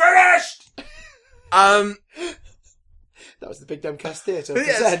 I'm finished! That was the Big Damn Cast Theatre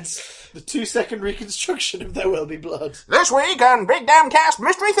Yes. presents the 2-second reconstruction of There Will Be Blood. This week on Big Damn Cast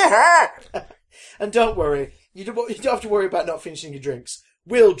Mystery Theatre. And don't worry, you don't have to worry about not finishing your drinks.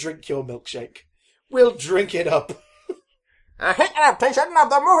 We'll drink your milkshake. We'll drink it up. A hit adaptation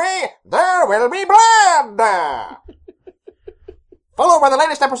of the movie There Will Be Blood. Followed by the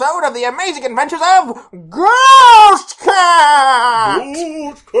latest episode of The Amazing Adventures of Ghost Cat.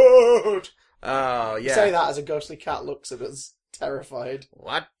 Ghost Cat! Oh, yeah. Say that as a ghostly cat looks at us, terrified.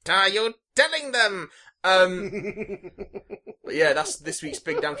 What are you telling them? But yeah, that's this week's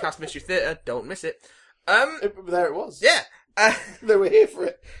Big Damn Cast Mystery Theatre. Don't miss it. There it was. Yeah. They were here for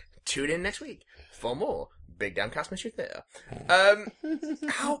it. Tune in next week for more Big Damn Cast Mystery Theatre.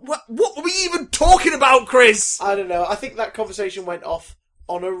 What were we even talking about, Chris? I don't know. I think that conversation went off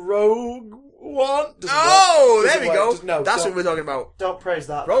on a Rogue One. Doesn't Oh, work. there Doesn't we go. work. No, That's don't- what we're talking about. Don't praise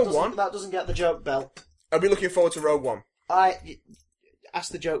that. Rogue Doesn't- One? That doesn't get the joke bell. I'll be looking forward to Rogue One.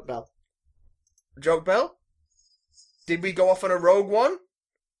 Ask the joke bell. Joke Bell? Did we go off on a Rogue One?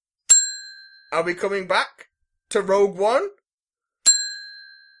 Are we coming back to Rogue One?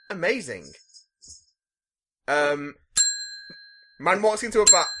 Amazing. Man walks into a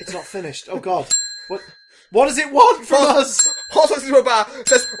bar. It's not finished. Oh God. What does it want from us? Horse walks into a bar,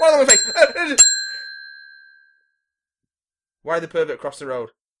 says, "What am I saying?" Why did the pervert cross the road?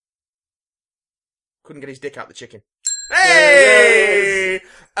 Couldn't get his dick out the chicken. Hey!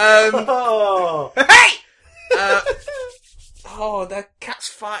 Oh. Hey! Oh, the cat's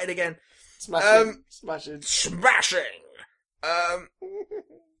farted again. Smashing. Smashing!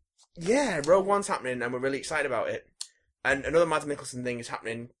 Yeah, Rogue One's happening and we're really excited about it. And another Mads Mikkelsen thing is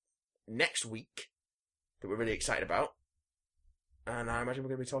happening next week that we're really excited about. And I imagine we're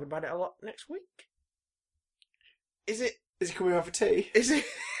going to be talking about it a lot next week. Is it? Is he coming out for tea? Is it?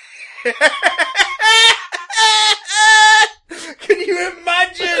 Can you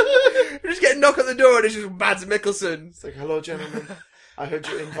imagine? We just get a knock at the door and it's just Mads Mikkelsen. It's like, hello, gentlemen. I heard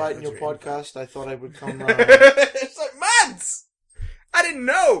you inviting your podcast. I thought I would come round. It's like, Mads! I didn't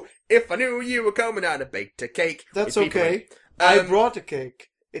know. If I knew you were coming, I'd have baked a cake. That's with people okay. in. I brought a cake.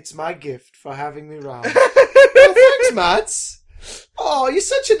 It's my gift for having me round. Oh, thanks, Mads. Oh, you're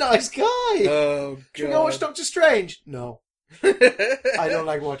such a nice guy. Oh, God. Should we go watch Doctor Strange? No. I don't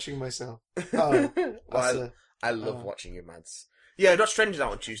like watching myself. Oh, Well, I love watching you, Mads. Yeah, Doctor Strange is out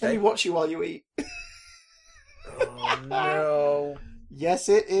on Let Tuesday. me watch you while you eat. Oh, no. Yes,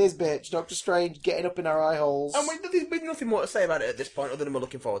 it is, bitch. Doctor Strange getting up in our eye holes. And we've nothing more to say about it at this point other than we're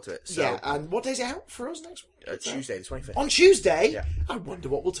looking forward to it. So, Yeah, and what day's it out for us next week? Tuesday, the 25th. On Tuesday? Yeah. I wonder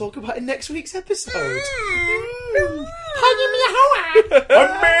what we'll talk about in next week's episode. Well,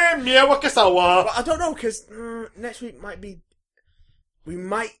 I don't know, because next week might be...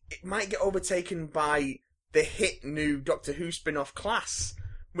 It might get overtaken by the hit new Doctor Who spin-off Class,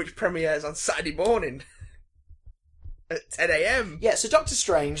 which premieres on Saturday morning at 10 a.m. Yeah, so Doctor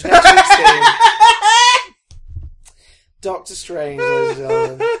Strange, next week's game. Doctor Strange, ladies and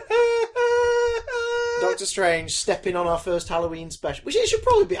gentlemen. Doctor Strange stepping on our first Halloween special. Which it should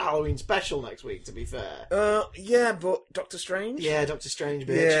probably be a Halloween special next week, to be fair. Yeah, but Doctor Strange? Yeah, Doctor Strange,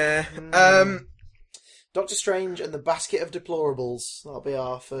 bitch. Yeah. Doctor Strange and the Basket of Deplorables. That'll be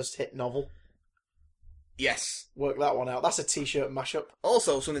our first hit novel. Yes. Work that one out. That's a t-shirt mashup.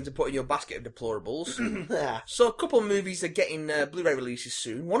 Also, something to put in your basket of deplorables. Yeah. So, a couple of movies are getting Blu-ray releases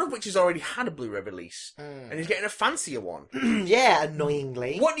soon. One of which has already had a Blu-ray release, and is getting a fancier one. Yeah,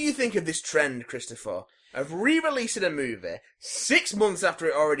 annoyingly. What do you think of this trend, Christopher, of re-releasing a movie 6 months after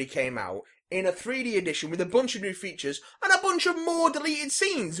it already came out in a 3D edition with a bunch of new features and a bunch of more deleted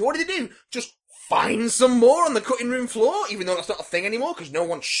scenes? What did they do? Just find some more on the cutting room floor, even though that's not a thing anymore because no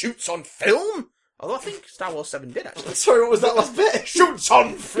one shoots on film? Although I think Star Wars 7 did, actually. Sorry, what was that last bit? Shoots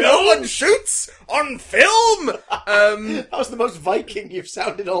on film! No one shoots on film! That was the most Viking you've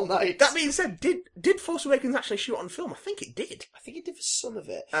sounded all night. That being said, did Force Awakens actually shoot on film? I think it did. I think it did for some of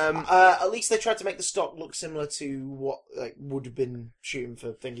it. At least they tried to make the stock look similar to what would have been shooting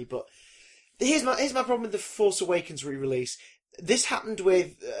for Thingy. But here's my problem with the Force Awakens re-release. This happened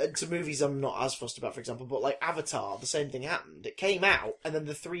with to movies I'm not as fussed about, for example, but like Avatar, the same thing happened. It came out, and then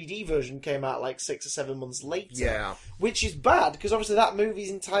the 3D version came out like 6 or 7 months later. Yeah, which is bad because obviously that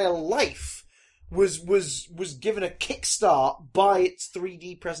movie's entire life was given a kickstart by its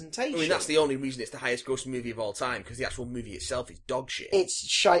 3D presentation. I mean that's the only reason it's the highest grossing movie of all time, because the actual movie itself is dog shit. It's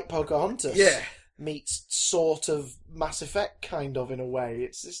shite Pocahontas. Yeah. Meets sort of Mass Effect, kind of, in a way.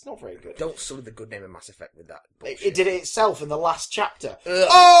 It's not very good. Don't sully the good name of Mass Effect with that bullshit. It did it itself in the last chapter. Ugh.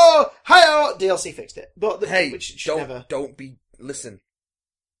 Oh, hi! DLC fixed it, but Hey, which should never. Listen.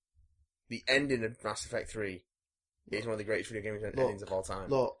 The ending of Mass Effect 3 is one of the greatest video game endings of all time.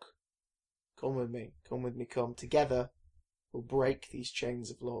 Look, come with me, come together. We'll break these chains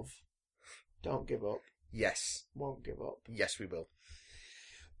of love. Don't give up. Yes. Won't give up. Yes, we will.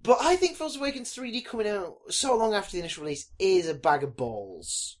 But I think Force Awakens 3D coming out so long after the initial release is a bag of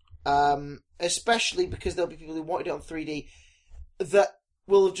balls. Especially because there'll be people who wanted it on 3D that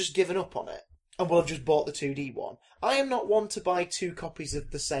will have just given up on it and will have just bought the 2D one. I am not one to buy 2 copies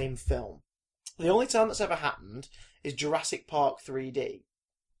of the same film. The only time that's ever happened is Jurassic Park 3D.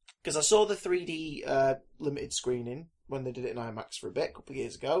 Because I saw the 3D limited screening when they did it in IMAX for a bit, a couple of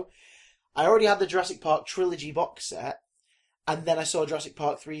years ago. I already had the Jurassic Park trilogy box set. And then I saw Jurassic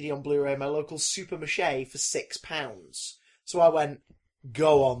Park 3D on Blu-ray in my local Super Mache for £6. So I went,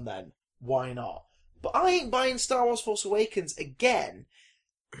 go on then. Why not? But I ain't buying Star Wars Force Awakens again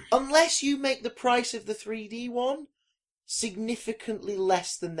unless you make the price of the 3D one significantly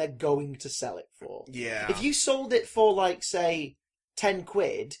less than they're going to sell it for. Yeah. If you sold it for, like, say, 10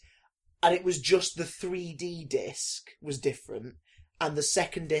 quid, and it was just the 3D disc was different, and the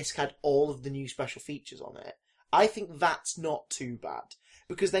second disc had all of the new special features on it, I think that's not too bad.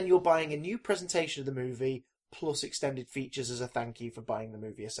 Because then you're buying a new presentation of the movie plus extended features as a thank you for buying the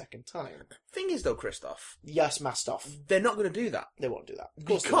movie a second time. Thing is, though, Christoph, Yes, Mastoff. they're not going to do that. They won't do that. Of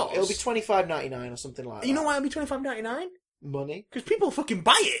course Because- they won't. It'll be $25.99 or something like that. You know why it'll be $25.99? Money. Because people fucking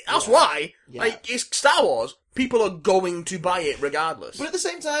buy it. That's Yeah. why. Yeah. Like, it's Star Wars. People are going to buy it regardless. But at the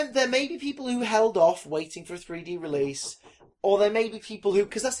same time, there may be people who held off waiting for a 3D release, or there may be people who,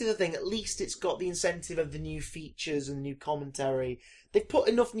 because that's the other thing, at least it's got the incentive of the new features and new commentary. They've put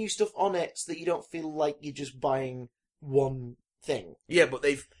enough new stuff on it so that you don't feel like you're just buying one thing. Yeah, but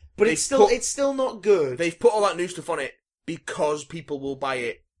they've It's still not good. They've put all that new stuff on it because people will buy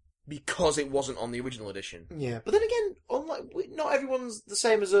it because it wasn't on the original edition. Yeah, but then again, not everyone's the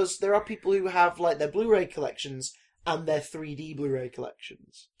same as us. There are people who have like their Blu-ray collections and their 3D Blu-ray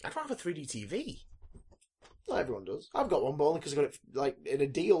collections. I don't have a 3D TV. Not everyone does. I've got one, but only because I got it like in a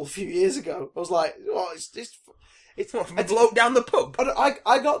deal a few years ago. I was like, oh, it's What, from a bloke down the pub?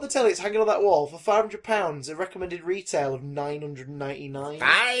 I got the telly. It's hanging on that wall for £500. A recommended retail of £999.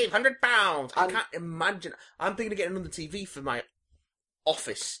 £500. I can't imagine. I'm thinking of getting another TV for my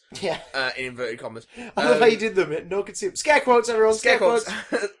office. Yeah, In inverted commas. I love how you did them. No one can see them. Scare quotes, everyone. Scare quotes.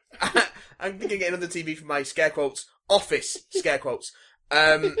 I'm thinking of getting another TV for my scare quotes office. Scare quotes.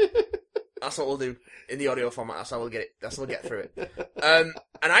 That's what we'll do in the audio format. That's how we'll get it. That's how we'll get through it.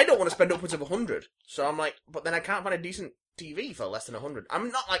 And I don't want to spend upwards of 100. So I'm like, but then I can't find a decent TV for less than 100. I'm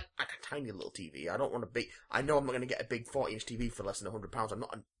not like a tiny little TV. I don't want a big. I know I'm not going to get a big 40-inch TV for less than £100. I'm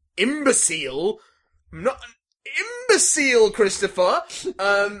not an imbecile. I'm not an imbecile, Christopher.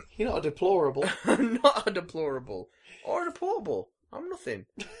 You're not a deplorable. I'm not a deplorable or a deplorable. I'm nothing.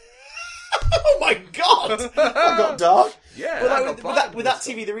 Oh my god! That got dark. Yeah, with that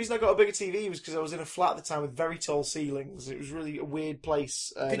TV, the reason I got a bigger TV was because I was in a flat at the time with very tall ceilings. It was really a weird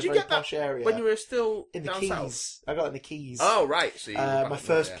place. Did in you a very get posh that area when you were still in the down Keys? south? I got it in the Keys. Oh right, so my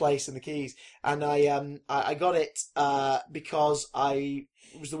first place in the Keys, and I got it because it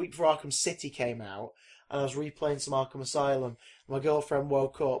was the week before Arkham City came out, and I was replaying some Arkham Asylum. My girlfriend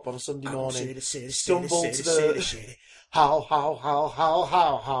woke up on a Sunday morning, stumbled to the how.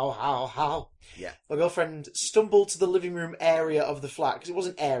 Yeah. My girlfriend stumbled to the living room area of the flat, because it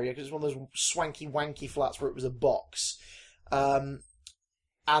wasn't area, because it was one of those swanky wanky flats where it was a box. And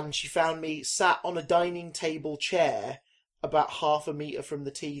she found me sat on a dining table chair about half a metre from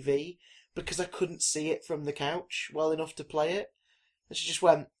the TV, because I couldn't see it from the couch well enough to play it. And she just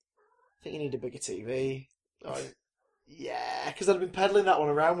went, I think you need a bigger TV. I went, yeah, because I'd been peddling that one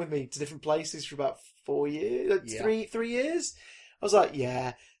around with me to different places for about 4 years, three years. I was like,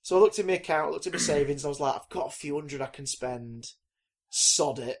 yeah. So I looked at my account, looked at my savings, and I was like, I've got a few hundred I can spend.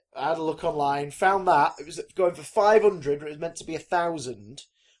 Sod it. I had a look online, found that. It was going for 500, but it was meant to be 1,000.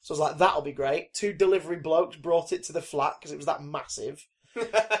 So I was like, that'll be great. 2 delivery blokes brought it to the flat, because it was that massive.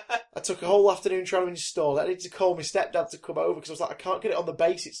 I took a whole afternoon trying to install it. I needed to call my stepdad to come over, because I was like, I can't get it on the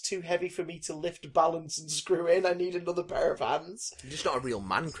base. It's too heavy for me to lift, balance, and screw in. I need another pair of hands. You're just not a real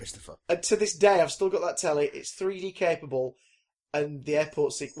man, Christopher. And to this day, I've still got that telly. It's 3D capable. And the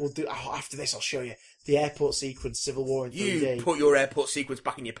airport sequence, we'll do, after this I'll show you, the airport sequence, Civil War in 3D. You put your airport sequence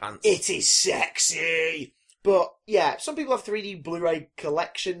back in your pants. It is sexy! But, yeah, some people have 3D Blu-ray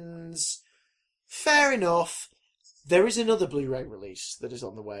collections. Fair enough. There is another Blu-ray release that is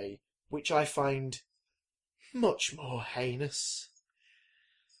on the way, which I find much more heinous.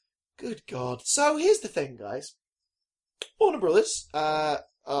 Good God. So, here's the thing, guys. Warner Brothers,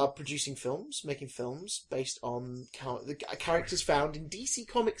 are producing films, making films based on the characters found in DC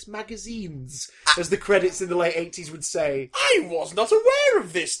Comics magazines, as the credits in the late 80s would say. I was not aware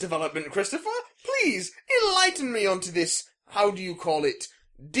of this development, Christopher. Please, enlighten me onto this, how do you call it,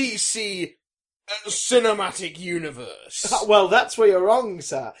 DC cinematic universe. Well, that's where you're wrong,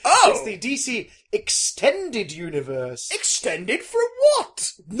 sir. Oh! It's the DC Extended Universe. Extended for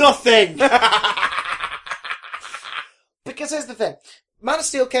what? Nothing! Because here's the thing. Man of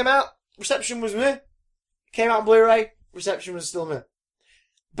Steel came out, reception was meh. Came out on Blu-ray, reception was still meh.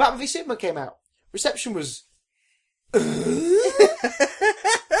 Batman v Superman came out, reception was... for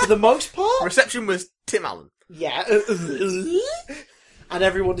the most part? Reception was Tim Allen. Yeah. And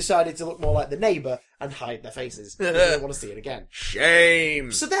everyone decided to look more like the neighbour and hide their faces. They didn't want to see it again.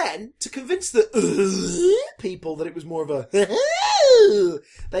 Shame. So then, to convince the people that it was more of a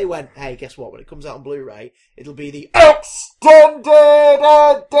they went, hey, guess what? When it comes out on Blu-ray, it'll be the Extended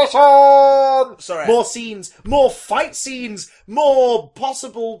Edition! Sorry. More scenes, more fight scenes, more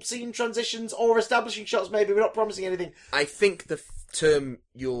possible scene transitions or establishing shots maybe. We're not promising anything. I think the term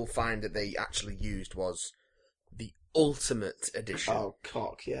you'll find that they actually used was the Ultimate Edition. Oh,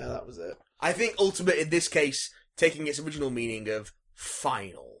 cock. Yeah, that was it. I think Ultimate in this case, taking its original meaning of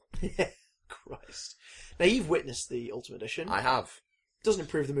final. Yeah, Christ. Now, you've witnessed the Ultimate Edition. I have. Doesn't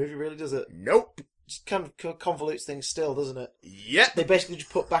improve the movie, really, does it? Nope. Just kind of convolutes things still, doesn't it? Yep. They basically just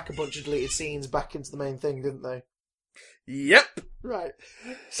put back a bunch of deleted scenes back into the main thing, didn't they? Yep. Right.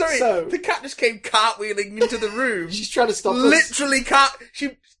 Sorry, So- the cat just came cartwheeling into the room. She's trying to stop us. Literally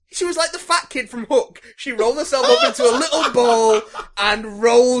She was like the fat kid from Hook. She rolled herself up into a little ball and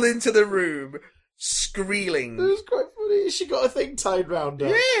rolled into the room, It squealing. was quite funny. She got a thing tied round her.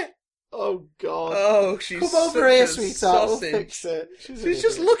 Yeah. Oh, God. Oh, she's Come over such here, a sweetheart. We'll sausage. fix it. She's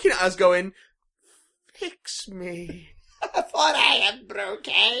just looking at us going, fix me. I thought I am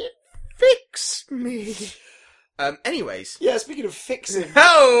broken. Fix me. Anyways. Yeah, speaking of fixing.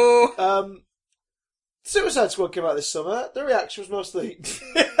 Oh! Suicide Squad came out this summer. The reaction was mostly...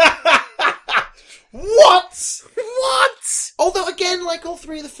 What? What? Although, again, like all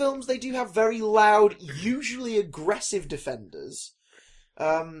three of the films, they do have very loud, usually aggressive defenders.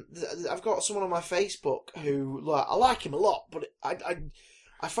 I've got someone on my Facebook who, like, I like him a lot, but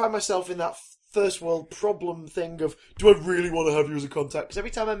I find myself in that first world problem thing of, do I really want to have you as a contact? Because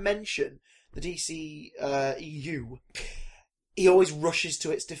every time I mention the DC EU, he always rushes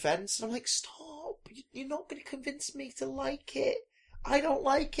to its defence, and I'm like, stop, you're not going to convince me to like it. I don't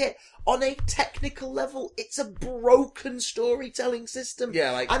like it. On a technical level, it's a broken storytelling system.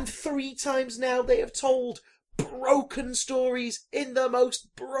 Yeah, like... And 3 times now they have told broken stories in the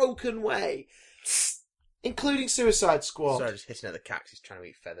most broken way. Including Suicide Squad. Sorry, just hitting at the cactus trying to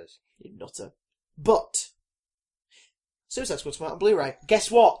eat feathers. You nutter. But Suicide Squad's come out on Blu-ray. Guess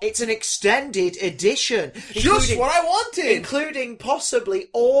what? It's an extended edition. Just what I wanted! Including possibly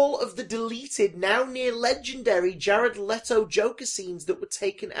all of the deleted, now near legendary Jared Leto Joker scenes that were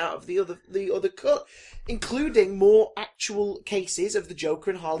taken out of the other cut. Including more actual cases of the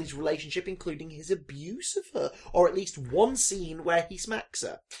Joker and Harley's relationship, including his abuse of her. Or at least one scene where he smacks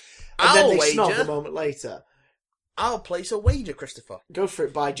her. And then they snog a moment later. I'll place a wager, Christopher. Go for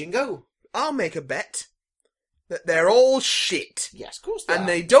it, bye, Jingo. I'll make a bet that they're all shit. Yes, of course they And are.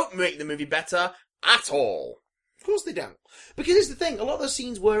 they don't make the movie better at all. Of course they don't. Because here's the thing, a lot of those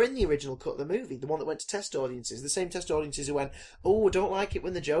scenes were in the original cut of the movie, the one that went to test audiences, the same test audiences who went, oh, I don't like it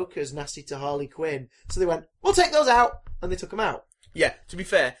when the Joker's nasty to Harley Quinn. So they went, we'll take those out, and they took them out. Yeah, to be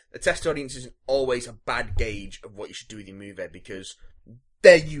fair, the test audience isn't always a bad gauge of what you should do with your movie, because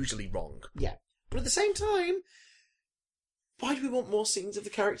they're usually wrong. Yeah. But at the same time, why do we want more scenes of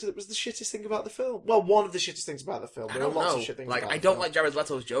the character that was the shittest thing about the film? Well, one of the shittest things about the film. I There are don't lots know. of shit things Like, about I the don't film. like Jared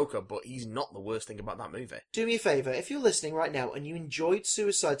Leto's Joker, but he's not the worst thing about that movie. Do me a favour, if you're listening right now and you enjoyed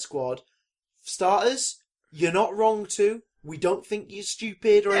Suicide Squad, starters, you're not wrong to. We don't think you're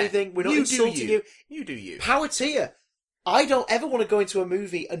stupid or anything. We're not insulting you. You do you. Power to you. I don't ever want to go into a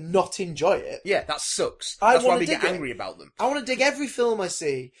movie and not enjoy it. Yeah, that sucks. I That's why wanna we get dig it. angry about them. I want to dig every film I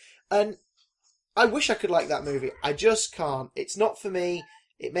see. And I wish I could like that movie. I just can't. It's not for me.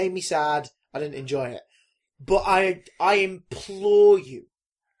 It made me sad. I didn't enjoy it. But I implore you,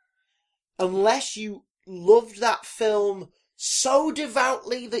 unless you loved that film so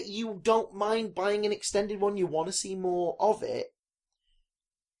devoutly that you don't mind buying an extended one, you want to see more of it.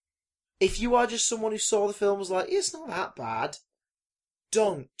 If you are just someone who saw the film and was like, it's not that bad,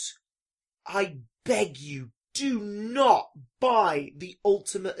 don't. I beg you, do not buy the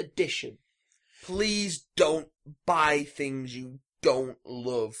Ultimate Edition. Please don't buy things you don't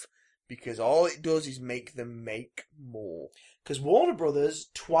love, because all it does is make them make more. Because Warner Brothers,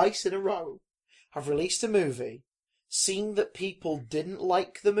 twice in a row, have released a movie, seen that people didn't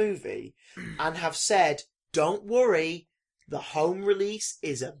like the movie, and have said, don't worry, the home release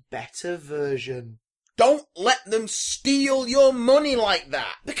is a better version. Don't let them steal your money like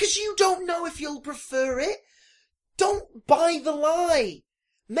that. Because you don't know if you'll prefer it. Don't buy the lie.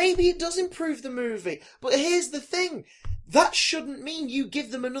 Maybe it does improve the movie. But here's the thing. That shouldn't mean you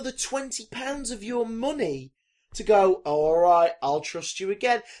give them another £20 of your money to go, oh, alright, I'll trust you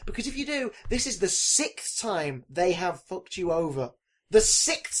again. Because if you do, this is the 6th time they have fucked you over. The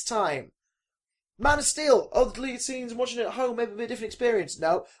 6th time. Man of Steel, oh, the deleted scenes and watching it at home, maybe a different experience.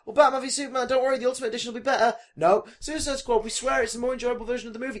 No. Well, Batman v Superman, don't worry, the Ultimate Edition will be better. No. Suicide Squad, we swear it's a more enjoyable version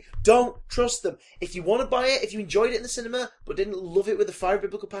of the movie. Don't trust them. If you want to buy it, if you enjoyed it in the cinema, but didn't love it with a fire of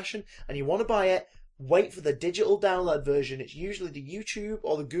biblical passion, and you want to buy it, wait for the digital download version. It's usually the YouTube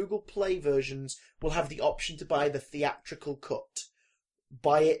or the Google Play versions will have the option to buy the theatrical cut.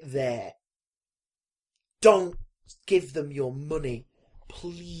 Buy it there. Don't give them your money.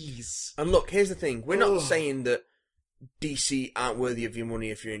 Please. And look, here's the thing. We're not saying that DC aren't worthy of your money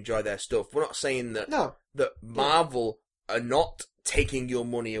if you enjoy their stuff. We're not saying that that Marvel are not taking your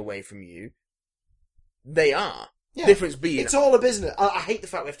money away from you. They are. Yeah. Difference being... It's all a business. I hate the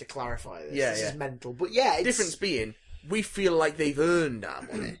fact we have to clarify this. Yeah, this yeah. is mental. But yeah, it's... Difference being, we feel like they've earned our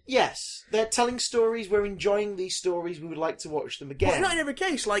money. Yes. They're telling stories. We're enjoying these stories. We would like to watch them again. But not in every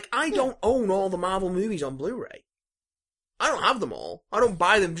case. Like, I don't own all the Marvel movies on Blu-ray. I don't have them all. I don't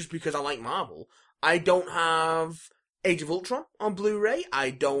buy them just because I like Marvel. I don't have Age of Ultron on Blu-ray.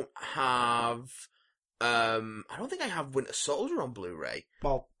 I don't have I don't think I have Winter Soldier on Blu-ray.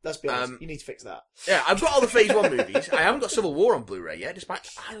 Well, let's be honest. You need to fix that. Yeah, I've got all the Phase 1 movies. I haven't got Civil War on Blu-ray yet, despite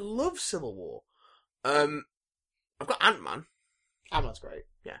I love Civil War. I've got Ant-Man. Ant-Man's great.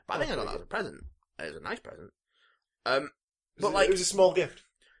 Yeah, but I think I got that as a present. It was a nice present. But like, it was a small gift.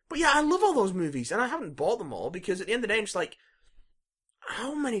 But yeah, I love all those movies, and I haven't bought them all because at the end of the day, I'm just like,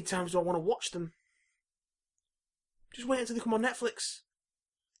 how many times do I want to watch them? Just wait until they come on Netflix.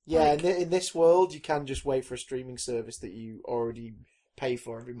 Yeah, in this world, you can just wait for a streaming service that you already pay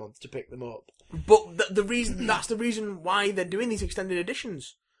for every month to pick them up. But the reason that's the reason why they're doing these extended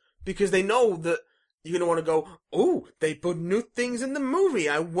editions, because they know that you're gonna want to go. Oh, they put new things in the movie.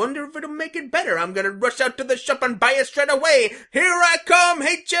 I wonder if it'll make it better. I'm gonna rush out to the shop and buy it straight away. Here I come,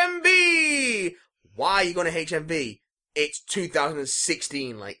 HMV. Why are you going to HMV? It's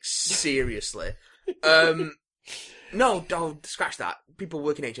 2016. Like seriously. No, don't scratch that. People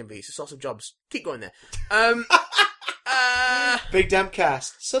work in HMV. It's a source of jobs. Keep going there. Big Damn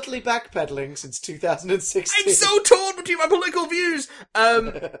Cast, subtly backpedaling since 2016. I'm so torn between my political views.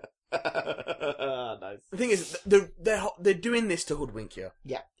 Nice. The thing is, they're doing this to hoodwink you.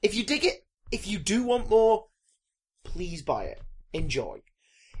 Yeah. If you dig it, if you do want more, please buy it. Enjoy.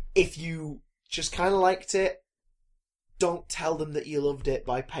 If you just kind of liked it, don't tell them that you loved it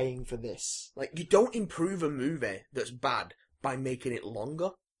by paying for this. Like, you don't improve a movie that's bad by making it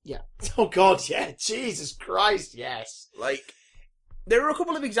longer. Yeah. Oh God, yeah. Jesus Christ, yes. Like, there are a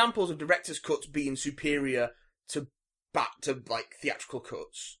couple of examples of director's cuts being superior to like theatrical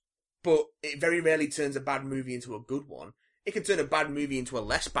cuts, but it very rarely turns a bad movie into a good one. It can turn a bad movie into a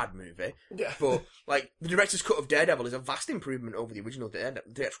less bad movie. Yeah. But like the director's cut of Daredevil is a vast improvement over the original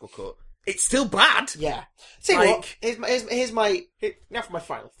theatrical cut. It's still bad. Yeah. See Like- what? Now for my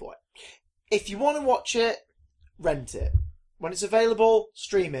final thought. If you want to watch it, rent it. When it's available,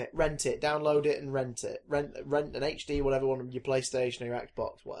 stream it, rent it, download it, and rent it. Rent an HD, whatever one on your PlayStation or your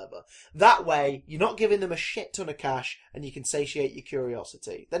Xbox, whatever. That way, you're not giving them a shit ton of cash, and you can satiate your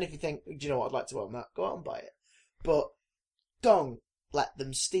curiosity. Then, if you think, do you know what, I'd like to own that, go out and buy it. But don't let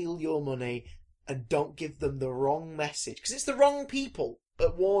them steal your money, and don't give them the wrong message, because it's the wrong people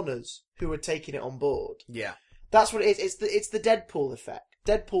at Warner's who are taking it on board. Yeah. That's what it is. It's the Deadpool effect.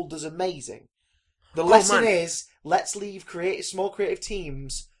 Deadpool does amazing. The lesson is, let's leave small creative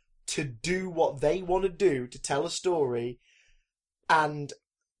teams to do what they want to do to tell a story and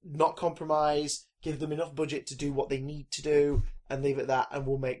not compromise, give them enough budget to do what they need to do and leave it at that, and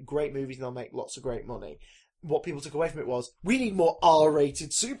we'll make great movies and they'll make lots of great money. What people took away from it was, we need more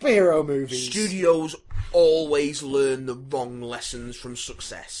R-rated superhero movies. Studios always learn the wrong lessons from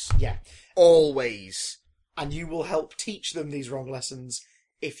success. Yeah. Always. And you will help teach them these wrong lessons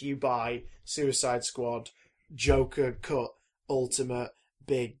if you buy Suicide Squad, Joker Cut, Ultimate,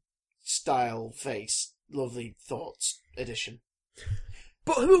 Big Style Face, Lovely Thoughts edition.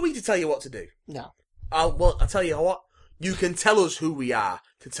 But who are we to tell you what to do? No. I'll tell you what. You can tell us who we are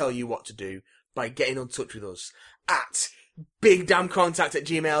to tell you what to do by getting in touch with us at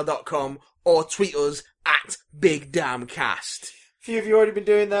bigdamncontact@gmail.com or tweet us at bigdamncast. A few of you already been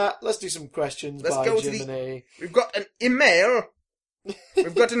doing that. Let's do some questions. Let's by go Jiminy. We've got an email.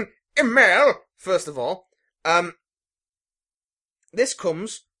 We've got an email, first of all. This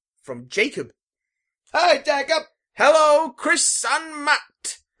comes from Jacob. Hi, Jacob! Hello, Chris and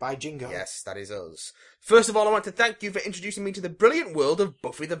Matt. By Jingo. Yes, that is us. First of all, I want to thank you for introducing me to the brilliant world of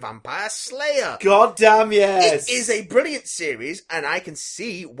Buffy the Vampire Slayer. God damn yes! It is a brilliant series, and I can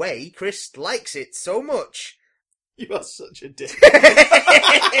see why Chris likes it so much. You are such a dick.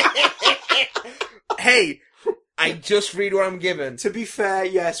 Hey, I just read what I'm given. To be fair,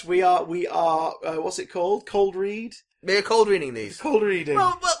 yes, we are, what's it called? Cold read? We're cold reading these. Cold reading.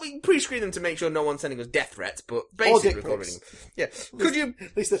 Well, we pre-screen them to make sure no one's sending us death threats, but basically we're dick cold pics. reading. Yeah.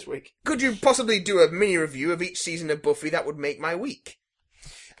 At least this week. Could you possibly do a mini review of each season of Buffy? That would make my week.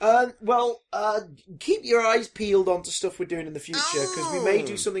 Keep your eyes peeled onto stuff we're doing in the future, because we may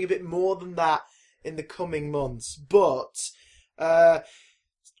do something a bit more than that in the coming months. But,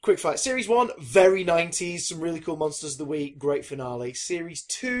 quick fight. Series 1, very 90s, some really cool monsters of the week, great finale. Series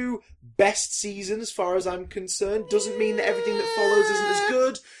 2, best season as far as I'm concerned. Doesn't mean that everything that follows isn't as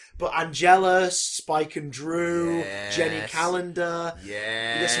good, but Angela, Spike and Drew, Yes. Jenny Calendar.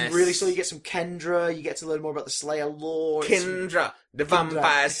 Yes. You get some really, so you get some Kendra, you get to learn more about the Slayer lore. It's- Kendra, the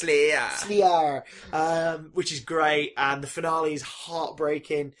Vampire Slayer. Slayer, which is great, and the finale is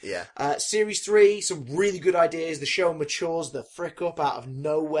heartbreaking. Yeah. Series 3, some really good ideas. The show matures the frick up out of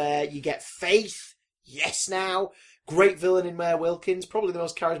nowhere. You get Faith. Yes, now. Great villain in Mayor Wilkins. Probably the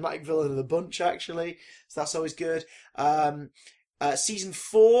most charismatic villain of the bunch, actually. So that's always good. Season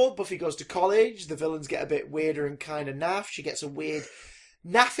 4, Buffy goes to college. The villains get a bit weirder and kind of naff. She gets a weird,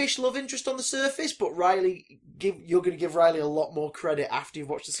 naffish love interest on the surface, but you're going to give Riley a lot more credit after you've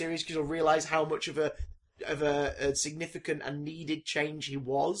watched the series because you'll realise how much of a significant and needed change he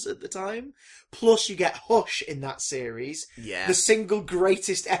was at the time. Plus, you get Hush in that series. Yeah. The single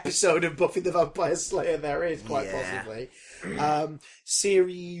greatest episode of Buffy the Vampire Slayer there is, quite possibly.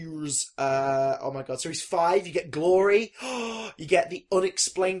 Series 5, you get Glory. You get the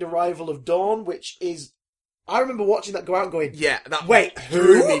unexplained arrival of Dawn, which is... I remember watching that go out and going... Yeah, that wait,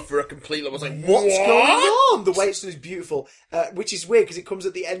 threw who? me for a complete loop. I was like, What's what? going on? The Waitstone is beautiful, which is weird because it comes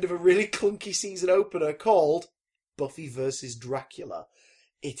at the end of a really clunky season opener called Buffy vs. Dracula.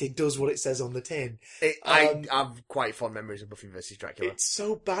 It does what it says on the tin. I have quite fond memories of Buffy vs. Dracula. It's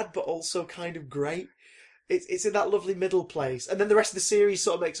so bad, but also kind of great. It's in that lovely middle place, and then the rest of the series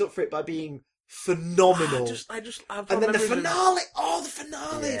sort of makes up for it by being phenomenal. And then the finale. The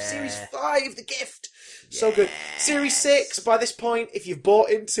finale of Series 5, The Gift. So good. Series 6, by this point, if you've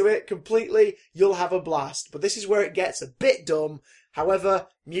bought into it completely, you'll have a blast. But this is where it gets a bit dumb. However,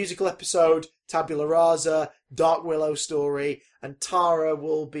 musical episode, Tabula Rasa, Dark Willow story, and Tara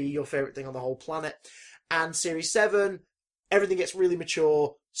will be your favourite thing on the whole planet. And Series 7, everything gets really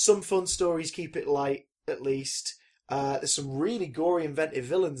mature. Some fun stories keep it light, at least. There's some really gory, inventive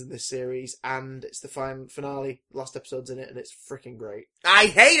villains in this series, and it's the finale. Last episode's in it, and it's freaking great. I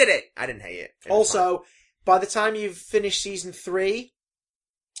hated it! I didn't hate it. Also, by the time you've finished Season 3,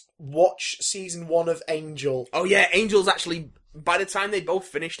 watch Season 1 of Angel. Oh yeah, Angel's actually... By the time they both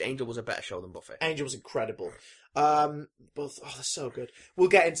finished, Angel was a better show than Buffy. Angel was incredible. They're so good. We'll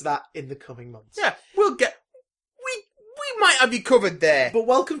get into that in the coming months. Yeah, we'll get... We might have you covered there. But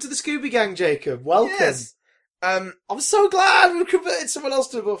welcome to the Scooby Gang, Jacob. Welcome. Yes. I'm so glad we've converted someone else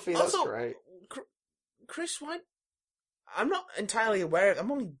to Buffy. That's Also, great. Chris, why... I'm not entirely aware... I'm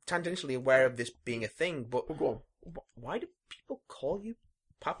only tangentially aware of this being a thing, but... Oh, go on. Why do people call you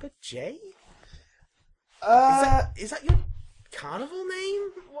Papa J? Uh, Is that your carnival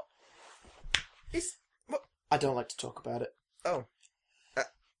name? What? I don't like to talk about it. Oh.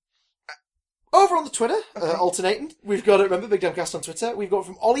 Over on the Twitter, alternating, we've got it, remember, Big Damn Cast on Twitter, we've got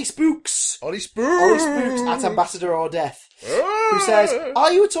from Ollie Spooks. Ollie Spooks! Ollie Spooks at Ambassador or Death. Who says,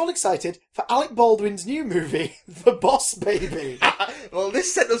 are you at all excited for Alec Baldwin's new movie, The Boss Baby? Well,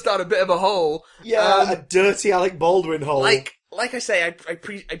 this sent us down a bit of a hole. Yeah, a dirty Alec Baldwin hole. Like I say, I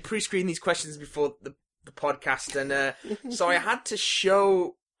pre-screened these questions before the podcast, and so I had to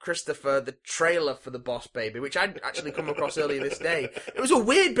show Christopher the trailer for The Boss Baby, which I'd actually come across earlier this day. It was a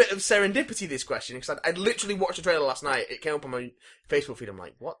weird bit of serendipity, this question, because I'd literally watched the trailer last night. It came up on my Facebook feed. I'm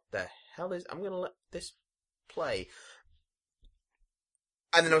like, what the hell is... I'm going to let this play.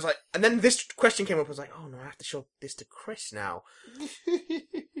 And then I was like... And then this question came up. I was like, oh no, I have to show this to Chris now.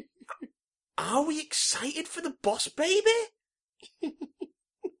 Are we excited for The Boss Baby?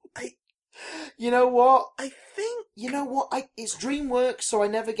 You know what? I think... You know what? It's DreamWorks, so I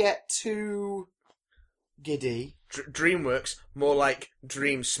never get too giddy. DreamWorks, more like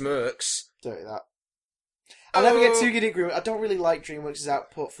Dream Smirks. Don't do that. I never get too giddy at DreamWorks. I don't really like DreamWorks'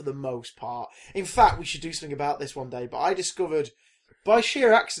 output for the most part. In fact, we should do something about this one day, but I discovered, by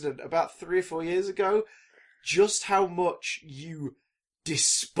sheer accident, about 3 or 4 years ago, just how much you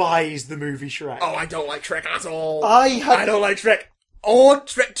despise the movie Shrek. Oh, I don't like Shrek at all. I don't like Shrek. Or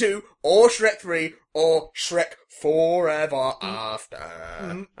Shrek 2, or Shrek 3, or Shrek Forever After.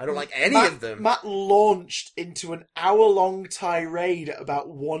 I don't like any of them. Matt launched into an hour-long tirade at about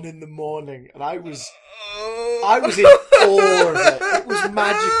 1 a.m, and I was in awe of it. It was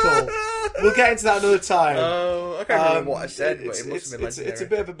magical. We'll get into that another time. Oh, I can't remember what I said, but it must have been legendary. It's a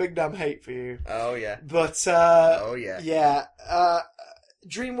bit of a big damn hate for you. Oh, yeah. But, oh, yeah. Yeah.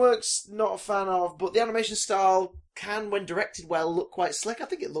 DreamWorks, not a fan of, but the animation style can, when directed well, look quite slick. I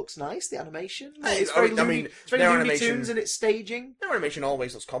think it looks nice, the animation. It's very Looney Tunes in its staging. Their animation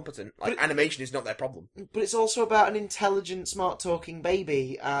always looks competent. Animation is not their problem. But it's also about an intelligent, smart-talking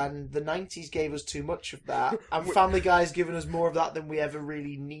baby, and the 90s gave us too much of that, and Family Guy's given us more of that than we ever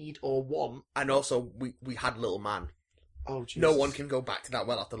really need or want. And also, we had Little Man. Oh, Jesus. No one can go back to that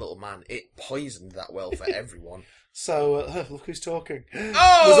well after Little Man. It poisoned that well for everyone. So, Look Who's Talking.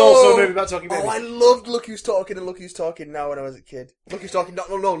 Oh! There's also a movie about talking babies. Oh, I loved Look Who's Talking and Look Who's Talking Now when I was a kid. Look Who's Talking... No,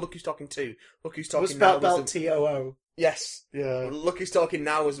 Look Who's Talking 2. Look Who's Talking Now was spelled T-O-O. Yes. Yeah. Look Who's Talking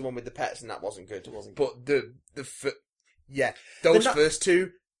Now was the one with the pets, and that wasn't good. It wasn't. But those first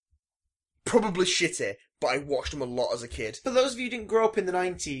two, probably shitty, but I watched them a lot as a kid. For those of you who didn't grow up in the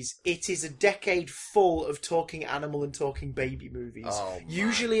 90s, it is a decade full of talking animal and talking baby movies. Oh, man.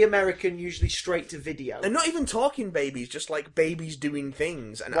 Usually American, usually straight to video. And not even talking babies, just like babies doing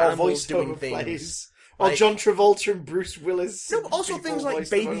things and While animals doing voiceover things. plays. While Like- John Travolta and Bruce Willis. No, but also people things like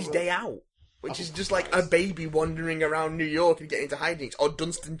voiced Baby's over. Day Out, which Oh, is just like a baby wandering around New York and getting into hijinks. Or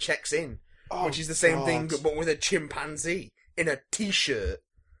Dunstan Checks In, Oh, which is the same God. thing but with a chimpanzee in a t-shirt.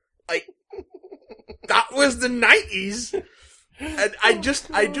 Like, that was the 90s. And I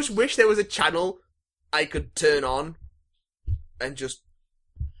just wish there was a channel I could turn on and just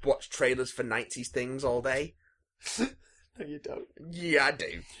watch trailers for 90s things all day. No, you don't. Yeah, I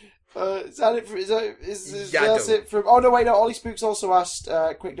do. Is that it? Is Yeah, I that's don't. it from? Oh no, wait, no. Ollie Spooks also asked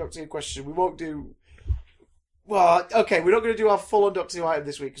quick Doctor Who question. We won't do. Well, okay, we're not going to do our full-on Doctor Who item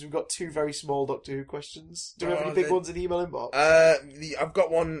this week because we've got two very small Doctor Who questions. Do we have any big ones in the email inbox? I've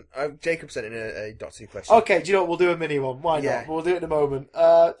got one. Jacob sent in a Doctor Who question. Okay, do you know what? We'll do a mini one. Why Yeah. not? We'll do it in a moment.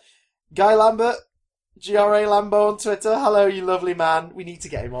 Guy Lambert, GRA Lambo on Twitter. Hello, you lovely man. We need to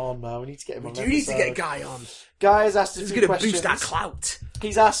get him on, man. We need to get him We on. do an need to get a episode. guy on. Guy has asked a Who's few going to questions. boost that clout?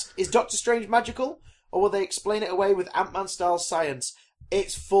 He's asked, is Doctor Strange magical, or will they explain it away with Ant-Man style science?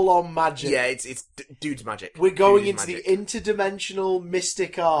 It's full-on magic. Yeah, it's dude's magic. We're going Dude's into magic. the interdimensional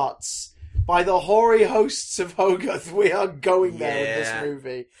mystic arts. By the hoary hosts of Hogarth, we are going there with Yeah. this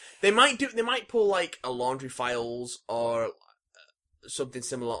movie. They might pull like a Laundry Files or something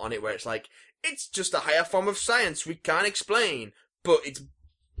similar on it, where it's like it's just a higher form of science we can't explain, but it's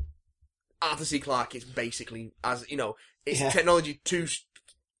Arthur C. Clarke. It's basically it's Yeah. technology to.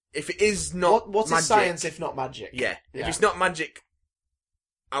 If it is not What's magic, science if not magic? Yeah. Yeah. If it's not magic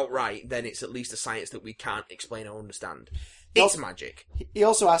outright, then it's at least a science that we can't explain or understand. It's magic. He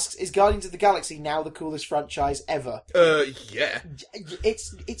also asks, is Guardians of the Galaxy now the coolest franchise ever? Yeah.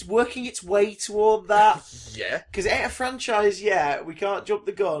 It's working its way toward that. Yeah. Because it ain't a franchise yet. We can't jump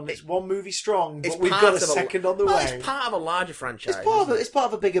the gun. It's one movie strong, It's but we've part got a of second on the way. It's part of a larger franchise. It's part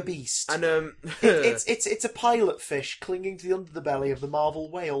of a bigger beast. And It's a pilot fish clinging to the underbelly of the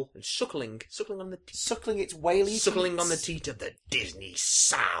Marvel whale, suckling on the suckling its whaley suckling teats. on the teat of the Disney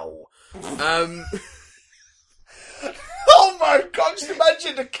sow. Oh my god! Just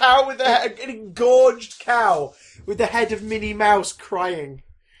imagine a cow with an engorged cow with the head of Minnie Mouse crying.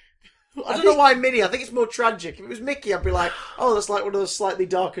 I don't know why Minnie. I think it's more tragic. If it was Mickey, I'd be like, "Oh, that's like one of those slightly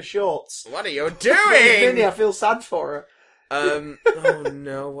darker shorts." What are you But with Minnie, doing? I feel sad for her. Oh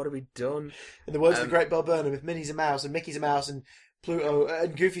no, what have we done? In the words of the great Bob Burnham, if Minnie's a mouse and Mickey's a mouse and Pluto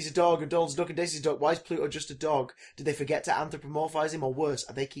and Goofy's a dog and Donald's a duck and Daisy's a duck, why is Pluto just a dog? Did they forget to anthropomorphize him, or worse,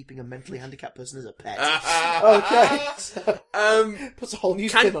 are they keeping a mentally handicapped person as a pet? Okay, so, puts a whole new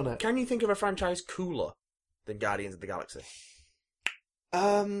spin on it. Can you think of a franchise cooler than Guardians of the Galaxy?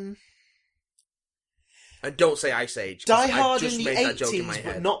 Die And don't say Ice Age. 'cause I Hard just in the made that joke in my 80s,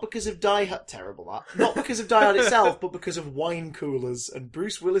 but head. not because of Die Hard. Terrible that. Not because of Die Hard itself, but because of wine coolers and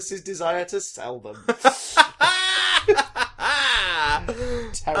Bruce Willis's desire to sell them.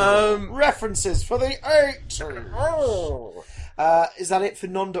 Terrible. References for the 80s. Is that it for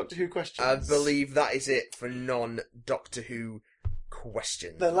non-Doctor Who questions? I believe that is it for non-Doctor Who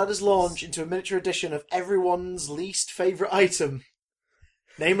questions. Then let us launch into a miniature edition of everyone's least favourite item.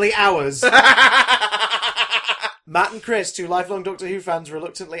 Namely ours. Matt and Chris, two lifelong Doctor Who fans,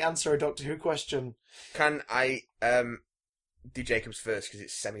 reluctantly answer a Doctor Who question. Can I do Jacob's first because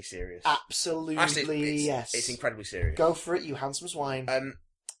it's semi-serious? Absolutely, Actually, yes. it's incredibly serious. Go for it, you handsome swine.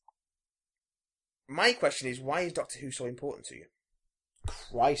 My question is, why is Doctor Who so important to you?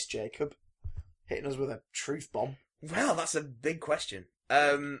 Christ, Jacob. Hitting us with a truth bomb. Well, that's a big question.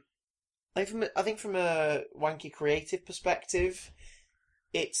 I think from a wanky creative perspective,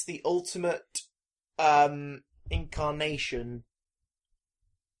 it's the ultimate incarnation,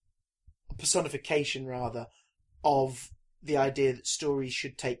 personification rather, of the idea that stories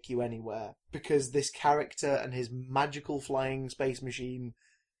should take you anywhere. Because this character and his magical flying space machine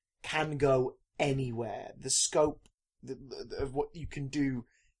can go anywhere. The scope of what you can do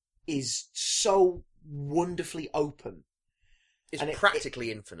is so wonderfully open. It's And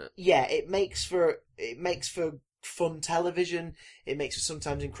practically infinite. Yeah, it makes for fun television. It makes for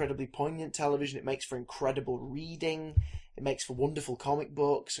sometimes incredibly poignant television. It makes for incredible reading. It makes for wonderful comic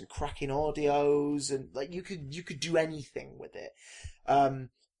books and cracking audios, and like you could do anything with it.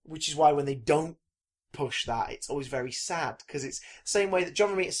 Which is why when they don't push that, it's always very sad, because it's the same way that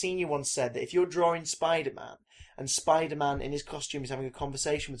John Romita Sr. once said that if you're drawing Spider-Man and Spider-Man in his costume is having a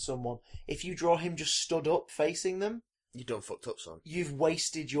conversation with someone, if you draw him just stood up facing them, You done fucked up, son. you've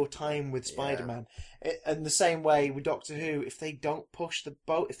wasted your time with Spider-Man. And the same way with Doctor Who, if they don't push the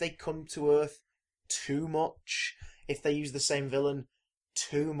boat, if they come to Earth too much. If they use the same villain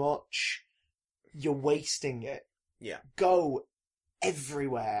too much, you're wasting it. Yeah. Go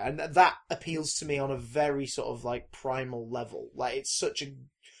everywhere, and that appeals to me on a very sort of like primal level. Like, it's such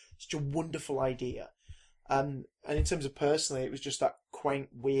a wonderful idea. And in terms of personally, it was just that quaint,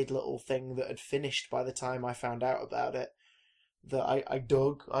 weird little thing that had finished by the time I found out about it, that I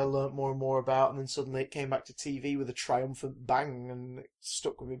dug, I learnt more and more about, and then suddenly it came back to TV with a triumphant bang, and it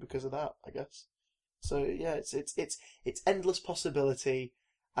stuck with me because of that, I guess. So yeah, it's endless possibility,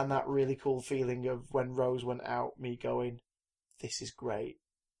 and that really cool feeling of when Rose went out, me going, this is great,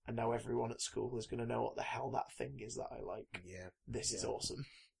 and now everyone at school is going to know what the hell that thing is that I like. Yeah. This is awesome.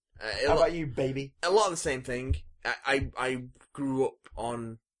 How about you, baby? A lot of the same thing. I grew up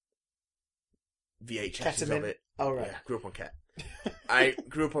on VHSs of it. Oh, right. Yeah, grew up on Ket. I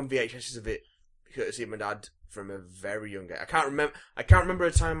grew up on VHSs of it courtesy of my dad from a very young age. I can't remember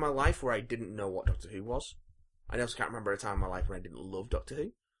a time in my life where I didn't know what Doctor Who was. I also can't remember a time in my life when I didn't love Doctor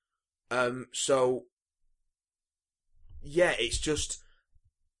Who. So yeah,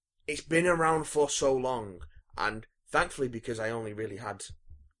 it's been around for so long, and thankfully, because I only really had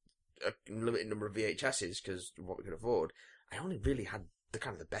a limited number of VHSs because of what we could afford, I only really had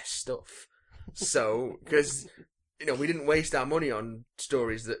the best stuff. So, because we didn't waste our money on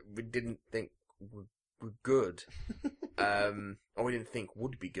stories that we didn't think were good, or we didn't think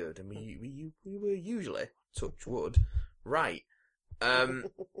would be good, and we were usually, touch wood, right.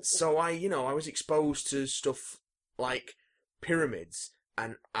 So I was exposed to stuff like Pyramids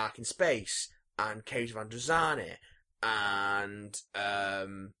and Ark in Space and Caves of Androzani and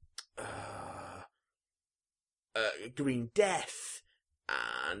Green Death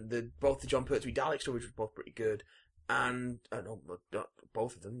and both the John Pertwee Dalek stories were both pretty good, and no, not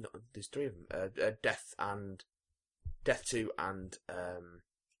both of them. There's three of them. Death 2 and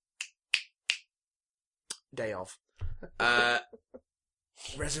Day of.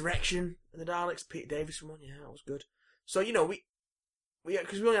 Resurrection of the Daleks, Peter Davison one, yeah, that was good. So we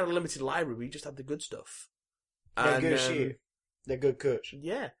because we only had a limited library, we just had the good stuff. They're good shit. They're good coach.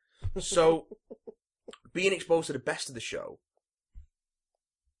 Yeah. So being exposed to the best of the show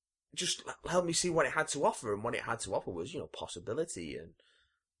just helped me see what it had to offer, and what it had to offer was possibility and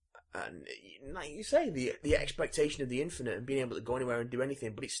like you say, the expectation of the infinite and being able to go anywhere and do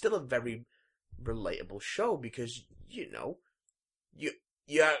anything. But it's still a very relatable show because you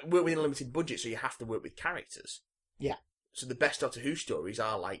work with a limited budget, so you have to work with characters. Yeah. So the best Doctor Who stories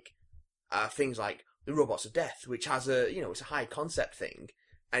are things like The Robots of Death, which has it's a high concept thing,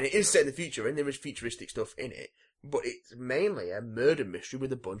 and it is set in the future, and there is futuristic stuff in it, but it's mainly a murder mystery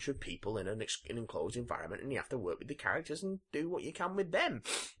with a bunch of people in an enclosed environment, and you have to work with the characters and do what you can with them,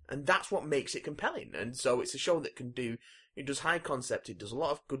 and that's what makes it compelling. And so it's a show that it does high concept, it does a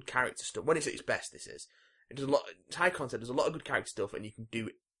lot of good character stuff. When it's at its best, it's high concept, there's a lot of good character stuff, and you can do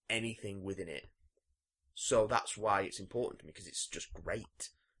anything within it. So that's why it's important to me, because it's just great.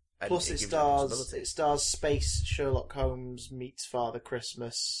 And plus it stars space Sherlock Holmes meets Father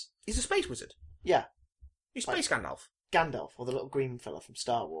Christmas. He's a space wizard. Yeah. He's Space Gandalf. Gandalf, or the little green fella from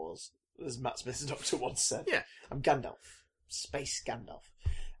Star Wars, as Matt Smith's Doctor once said. Yeah. I'm Gandalf. Space Gandalf.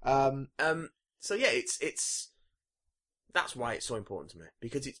 So yeah, it's that's why it's so important to me,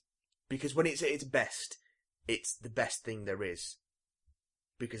 because when it's at its best, it's the best thing there is,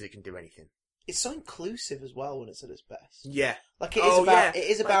 because it can do anything. It's so inclusive as well when it's at its best. Yeah, like it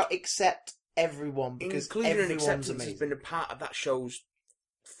is about accept everyone, because inclusion and everyone's acceptance amazing. has been a part of that show's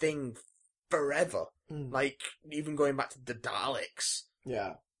thing forever. Like even going back to the Daleks,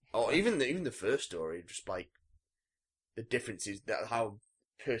 yeah, or even the first story, just like the differences that how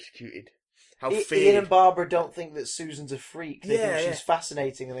persecuted, how feared. Ian and Barbara don't think that Susan's a freak. They think she's yeah.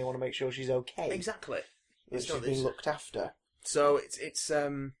 fascinating, and they want to make sure she's okay. Exactly, That she's being looked after. So it's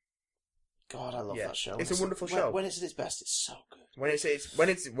God, I love that show. It's a wonderful show. When it's at its best, it's so good. When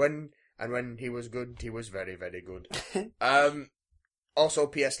he was good, he was very, very good. Also,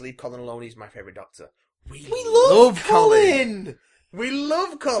 P.S. Leave Colin alone. He's my favourite Doctor. We love Colin! We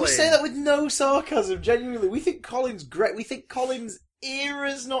love Colin! We say that with no sarcasm, genuinely. We think Colin's great. We think Colin's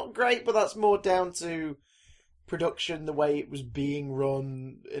era's not great, but that's more down to production, the way it was being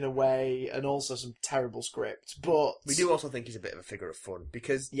run, in a way, and also some terrible script. But we do also think he's a bit of a figure of fun,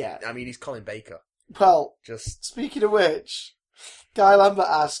 because, he's Colin Baker. Well, speaking of which, Guy Lambert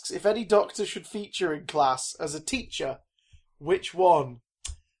asks, if any Doctor should feature in class as a teacher, which one?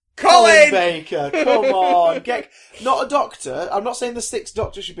 Colin Baker, come on. Not a doctor. I'm not saying the sixth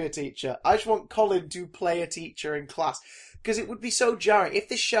Doctor should be a teacher. I just want Colin to play a teacher in class. Because it would be so jarring. If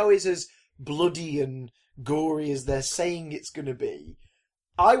this show is as bloody and gory as they're saying it's going to be,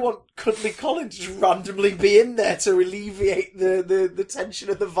 I want Cuddly Colin to just randomly be in there to alleviate the tension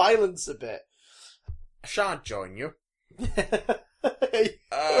and the violence a bit. I shan't join you.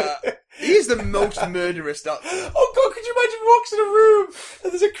 He is the most murderous doctor. Oh God, could you imagine he walks in a room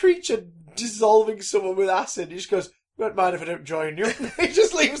and there's a creature dissolving someone with acid? He just goes, "Won't mind if I don't join you." He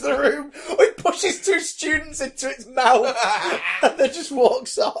just leaves the room. Or he pushes two students into its mouth and then just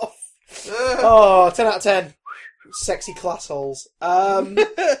walks off. Oh, 10 out of 10. Sexy class holes.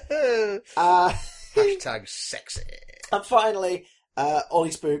 Hashtag sexy. And finally,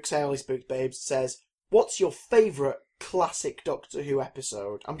 Ollie Spooks, hey Ollie Spooks Babes, says, what's your favourite classic Doctor Who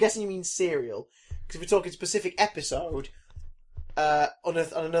episode? I'm guessing you mean serial, because if we're talking specific episode,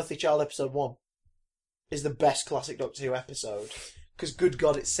 Unearthly Child episode 1 is the best classic Doctor Who episode. Because good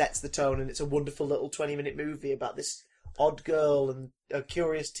God, it sets the tone, and it's a wonderful little 20-minute movie about this odd girl and her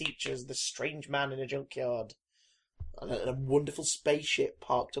curious teachers, the strange man in a junkyard, and a wonderful spaceship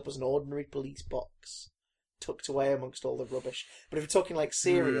parked up as an ordinary police box, tucked away amongst all the rubbish. But if we're talking like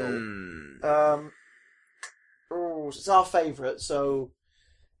serial, it's our favourite, so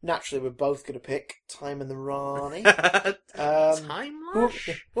naturally we're both going to pick Time and the Rani. Time Lash?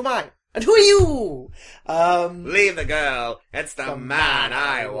 Who am I? And who are you? Leave the girl. It's the man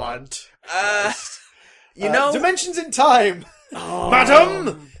I want. You know... Dimensions in Time. Oh.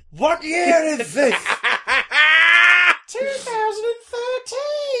 Madam, what year is this?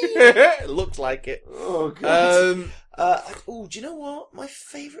 2013. It looks like it. Oh, God. Do you know what? My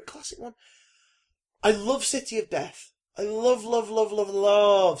favourite classic one? I love City of Death. I love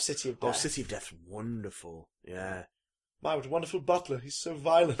City of Death. Oh, City of Death's wonderful. Yeah. My, what a wonderful butler. He's so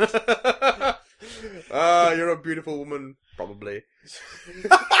violent. You're a beautiful woman. Probably.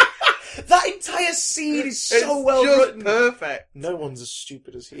 That entire scene is so well written. Perfect. No one's as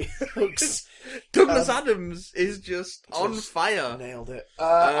stupid as he looks. Douglas Adams is just on fire. Nailed it.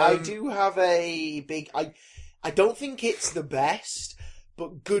 I do have a big... I don't think it's the best,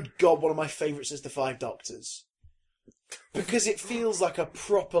 but good God, one of my favourites is The Five Doctors. Because it feels like a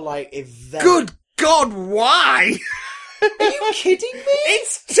proper, event. Good God, why? Are you kidding me?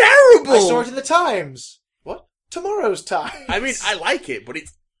 It's terrible! I saw it in the Times. What? Tomorrow's Times. I mean, I like it, but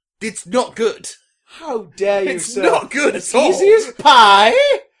it's not good. How dare you, It's sir? not good As at all. easy as pie?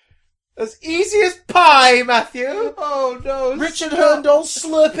 As easy as pie, Matthew. Oh, no. Richard Hurndall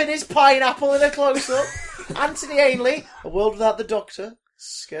slurping his pineapple in a close-up. Anthony Ainley, A World Without the Doctor.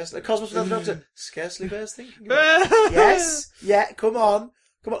 Scarcely. A Cosmos Without the Doctor. Scarcely bears thinking about. Yes. Yeah, come on.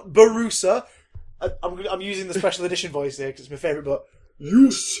 Barusa. I'm using the special edition voice here because it's my favourite, but...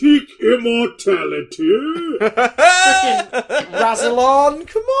 You seek immortality? Freaking Razalon.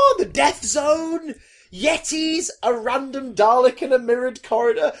 Come on, the Death Zone. Yetis, a random Dalek in a mirrored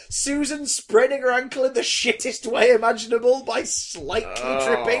corridor. Susan spraining her ankle in the shittest way imaginable by slightly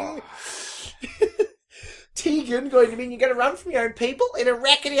tripping. Tegan going to mean you get around from your own people in a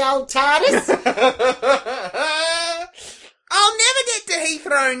rickety old TARDIS. I'll never get to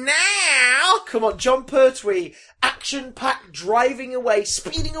Heathrow now! Come on, John Pertwee, action-packed driving away,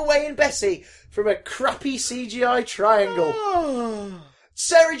 speeding away in Bessie from a crappy CGI triangle.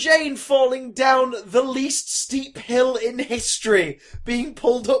 Sarah Jane falling down the least steep hill in history, being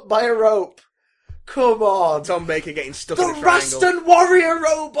pulled up by a rope. Come on. Tom Baker getting stuck The in a triangle. Ruston Warrior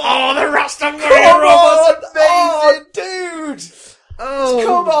Robot! Oh, the Ruston Warrior Robot's amazing! Oh, dude! Oh,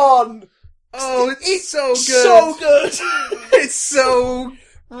 Come on! Oh, it's so good. So good! It's so...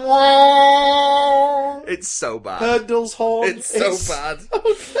 It's so bad. Hurdle's horn. It's so bad.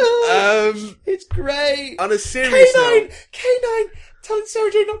 It's great. On a serious note... K9! Telling Sarah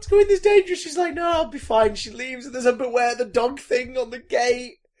Jane not to go in this danger. She's like, no, I'll be fine. She leaves and there's a beware the dog thing on the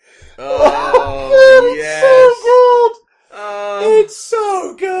gate. Oh, yes. It's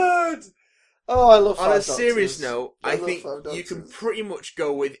so good. Oh, I love Five On a Doctors. serious note, I love think Five you can Doctors. pretty much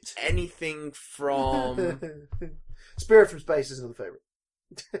go with anything from... Spirit from Space is another favourite.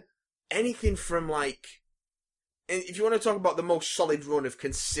 anything from, like... And if you want to talk about the most solid run of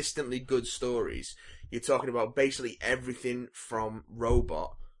consistently good stories, you're talking about basically everything from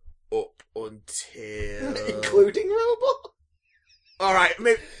Robot up until... Including Robot? Alright,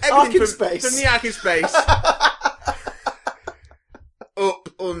 maybe Ark everything in from Space. the Ark in Space up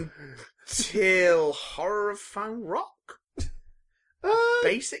until Horror of Fang Rock,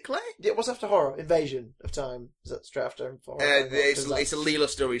 basically. Yeah, what's after Horror? Invasion of Time. Is that straight after Horror? It's a Leela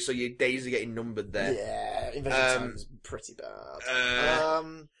story, so your days are getting numbered there. Yeah, Invasion of Time is pretty bad.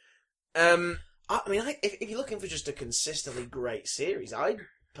 I mean, if you're looking for just a consistently great series, I'd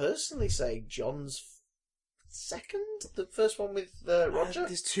personally say John's second, the first one with Roger.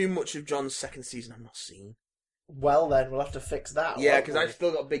 There's too much of John's second season I've not seen. Well, then we'll have to fix that. Yeah, won't because we? I've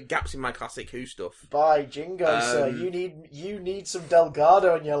still got big gaps in my Classic Who stuff. By Jingo, sir, you need some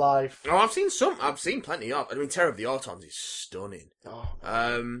Delgado in your life. Oh, I've seen some. I've seen plenty of. I mean, Terror of the Autons is stunning. Oh,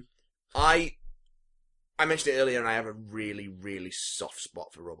 I mentioned it earlier, and I have a really, really soft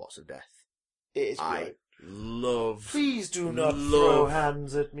spot for Robots of Death. it is I great. love. Please do not throw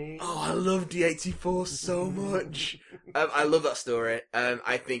hands at me. Oh, I love D84 so much. I love that story.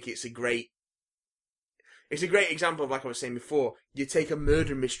 I think it's a great example of, like I was saying before, you take a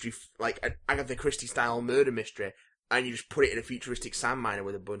murder mystery, like an Agatha Christie style murder mystery, and you just put it in a futuristic sand miner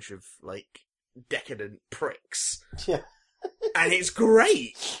with a bunch of, like, decadent pricks. Yeah. And it's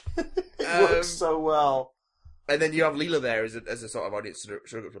great. It works so well. And then you have Leela there as a sort of audience to look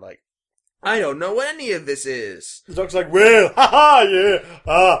for, like, I don't know what any of this is. The doc's like, well, haha, yeah,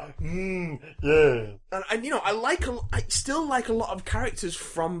 yeah. And you know, I still like a lot of characters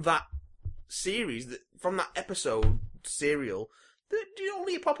from that series, from that episode serial, that do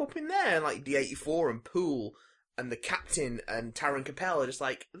only pop up in there, like D84 and Poole and the Captain and Taron Capel are just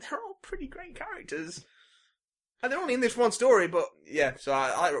like, they're all pretty great characters. And they're only in this one story, but yeah, so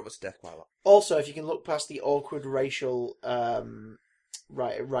I like Robots of Death quite a lot. Also, if you can look past the awkward racial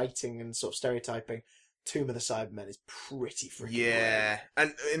writing and sort of stereotyping, Tomb of the Cybermen is pretty freaking Yeah,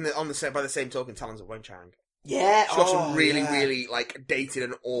 and by the same token, Talons of Weng-Chiang. Yeah, It's got some really, like, dated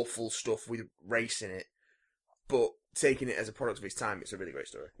and awful stuff with race in it, but taking it as a product of its time, it's a really great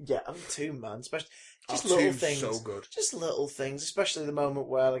story. Yeah, I mean, Tomb, man, especially just Tomb's little things. so good. Just little things, especially the moment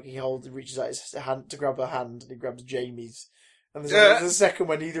where like he reaches out his hand to grab her hand, and he grabs Jamie's. And there's a second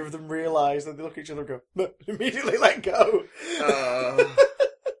when neither of them realise, and they look at each other and go, no, immediately let go.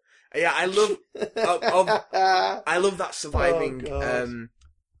 Yeah, I love that surviving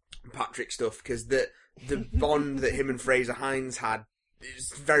Patrick stuff, because the bond that him and Fraser Hines had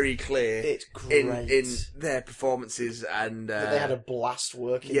is very clear. It's great in their performances, and they had a blast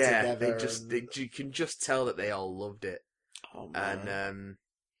working together. You can just tell that they all loved it. Oh man!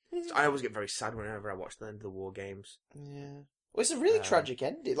 And I always get very sad whenever I watch the end of the War Games. Yeah. Well, it's a really tragic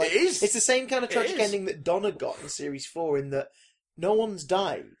ending. Like, it is. It's the same kind of tragic ending that Donna got in Series 4, in that no one's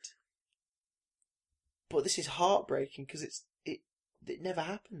died. But this is heartbreaking because it never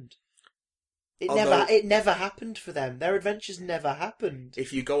happened. It never happened for them. Their adventures never happened.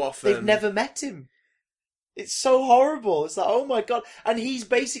 If you go off... They've never met him. It's so horrible. It's like, oh my god. And he's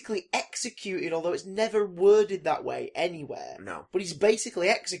basically executed, although it's never worded that way anywhere. No. But he's basically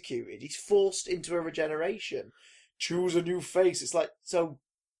executed. He's forced into a regeneration. Choose a new face. It's like, so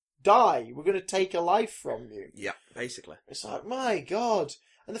die. We're going to take a life from you. Yeah, basically. It's like, my god.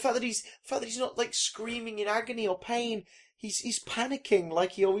 And the fact that he's not like screaming in agony or pain, he's panicking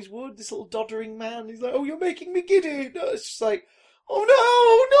like he always would. This little doddering man. He's like, oh, you're making me giddy. No, it's just like,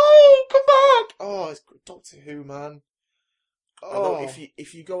 oh no, come back. Oh, it's Doctor Who, man. Although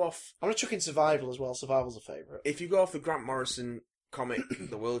if you go off, I'm gonna chuck in Survival as well. Survival's a favourite. If you go off the Grant Morrison comic,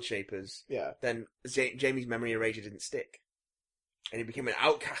 The World Shapers, yeah, then Jamie's memory eraser didn't stick, and he became an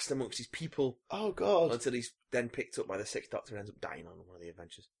outcast amongst his people. Oh god! Until he's then picked up by the Sixth Doctor and ends up dying on one of the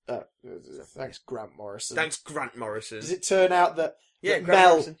adventures. Thanks, Grant Morrison. Thanks, Grant Morrison. Does it turn out that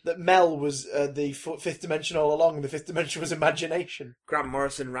Mel was the fifth dimension all along, and the fifth dimension was imagination? Grant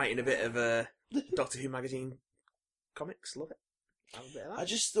Morrison writing a bit of Doctor Who magazine comics. Love it. I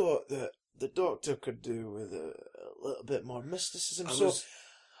just thought that the Doctor could do with a little bit more mysticism.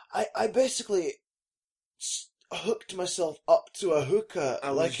 I basically hooked myself up to a hookah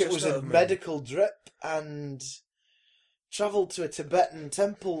like it was a medical drip and travelled to a Tibetan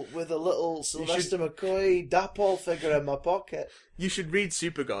temple with a little Sylvester McCoy Dapol figure in my pocket. You should read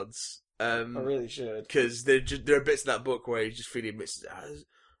Super Gods. I really should. Because there are bits of that book where you just feel admits, I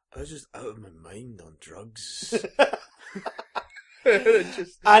was just out of my mind on drugs.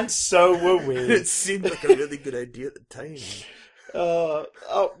 And so were we. It seemed like a really good idea at the time.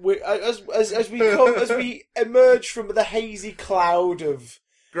 As we emerge from the hazy cloud of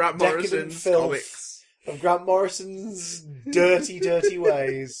Grant Morrison's comics, of Grant Morrison's dirty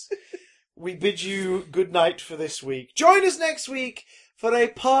ways, we bid you good night for this week. Join us next week for a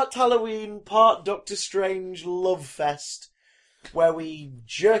part Halloween, part Doctor Strange love fest, where we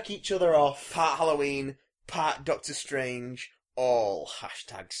jerk each other off. Part Halloween, part Doctor Strange, all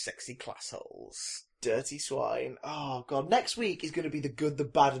 #sexy classholes. Dirty swine. Oh, God. Next week is going to be the good, the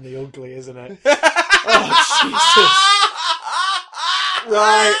bad, and the ugly, isn't it? Oh, Jesus.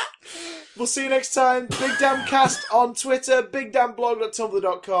 Right. We'll see you next time. Big Damn Cast on Twitter,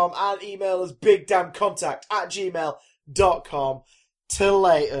 bigdamnblog.tumblr.com, and email us bigdamncontact@gmail.com. Till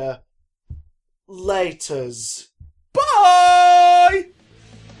later. Laters. Bye!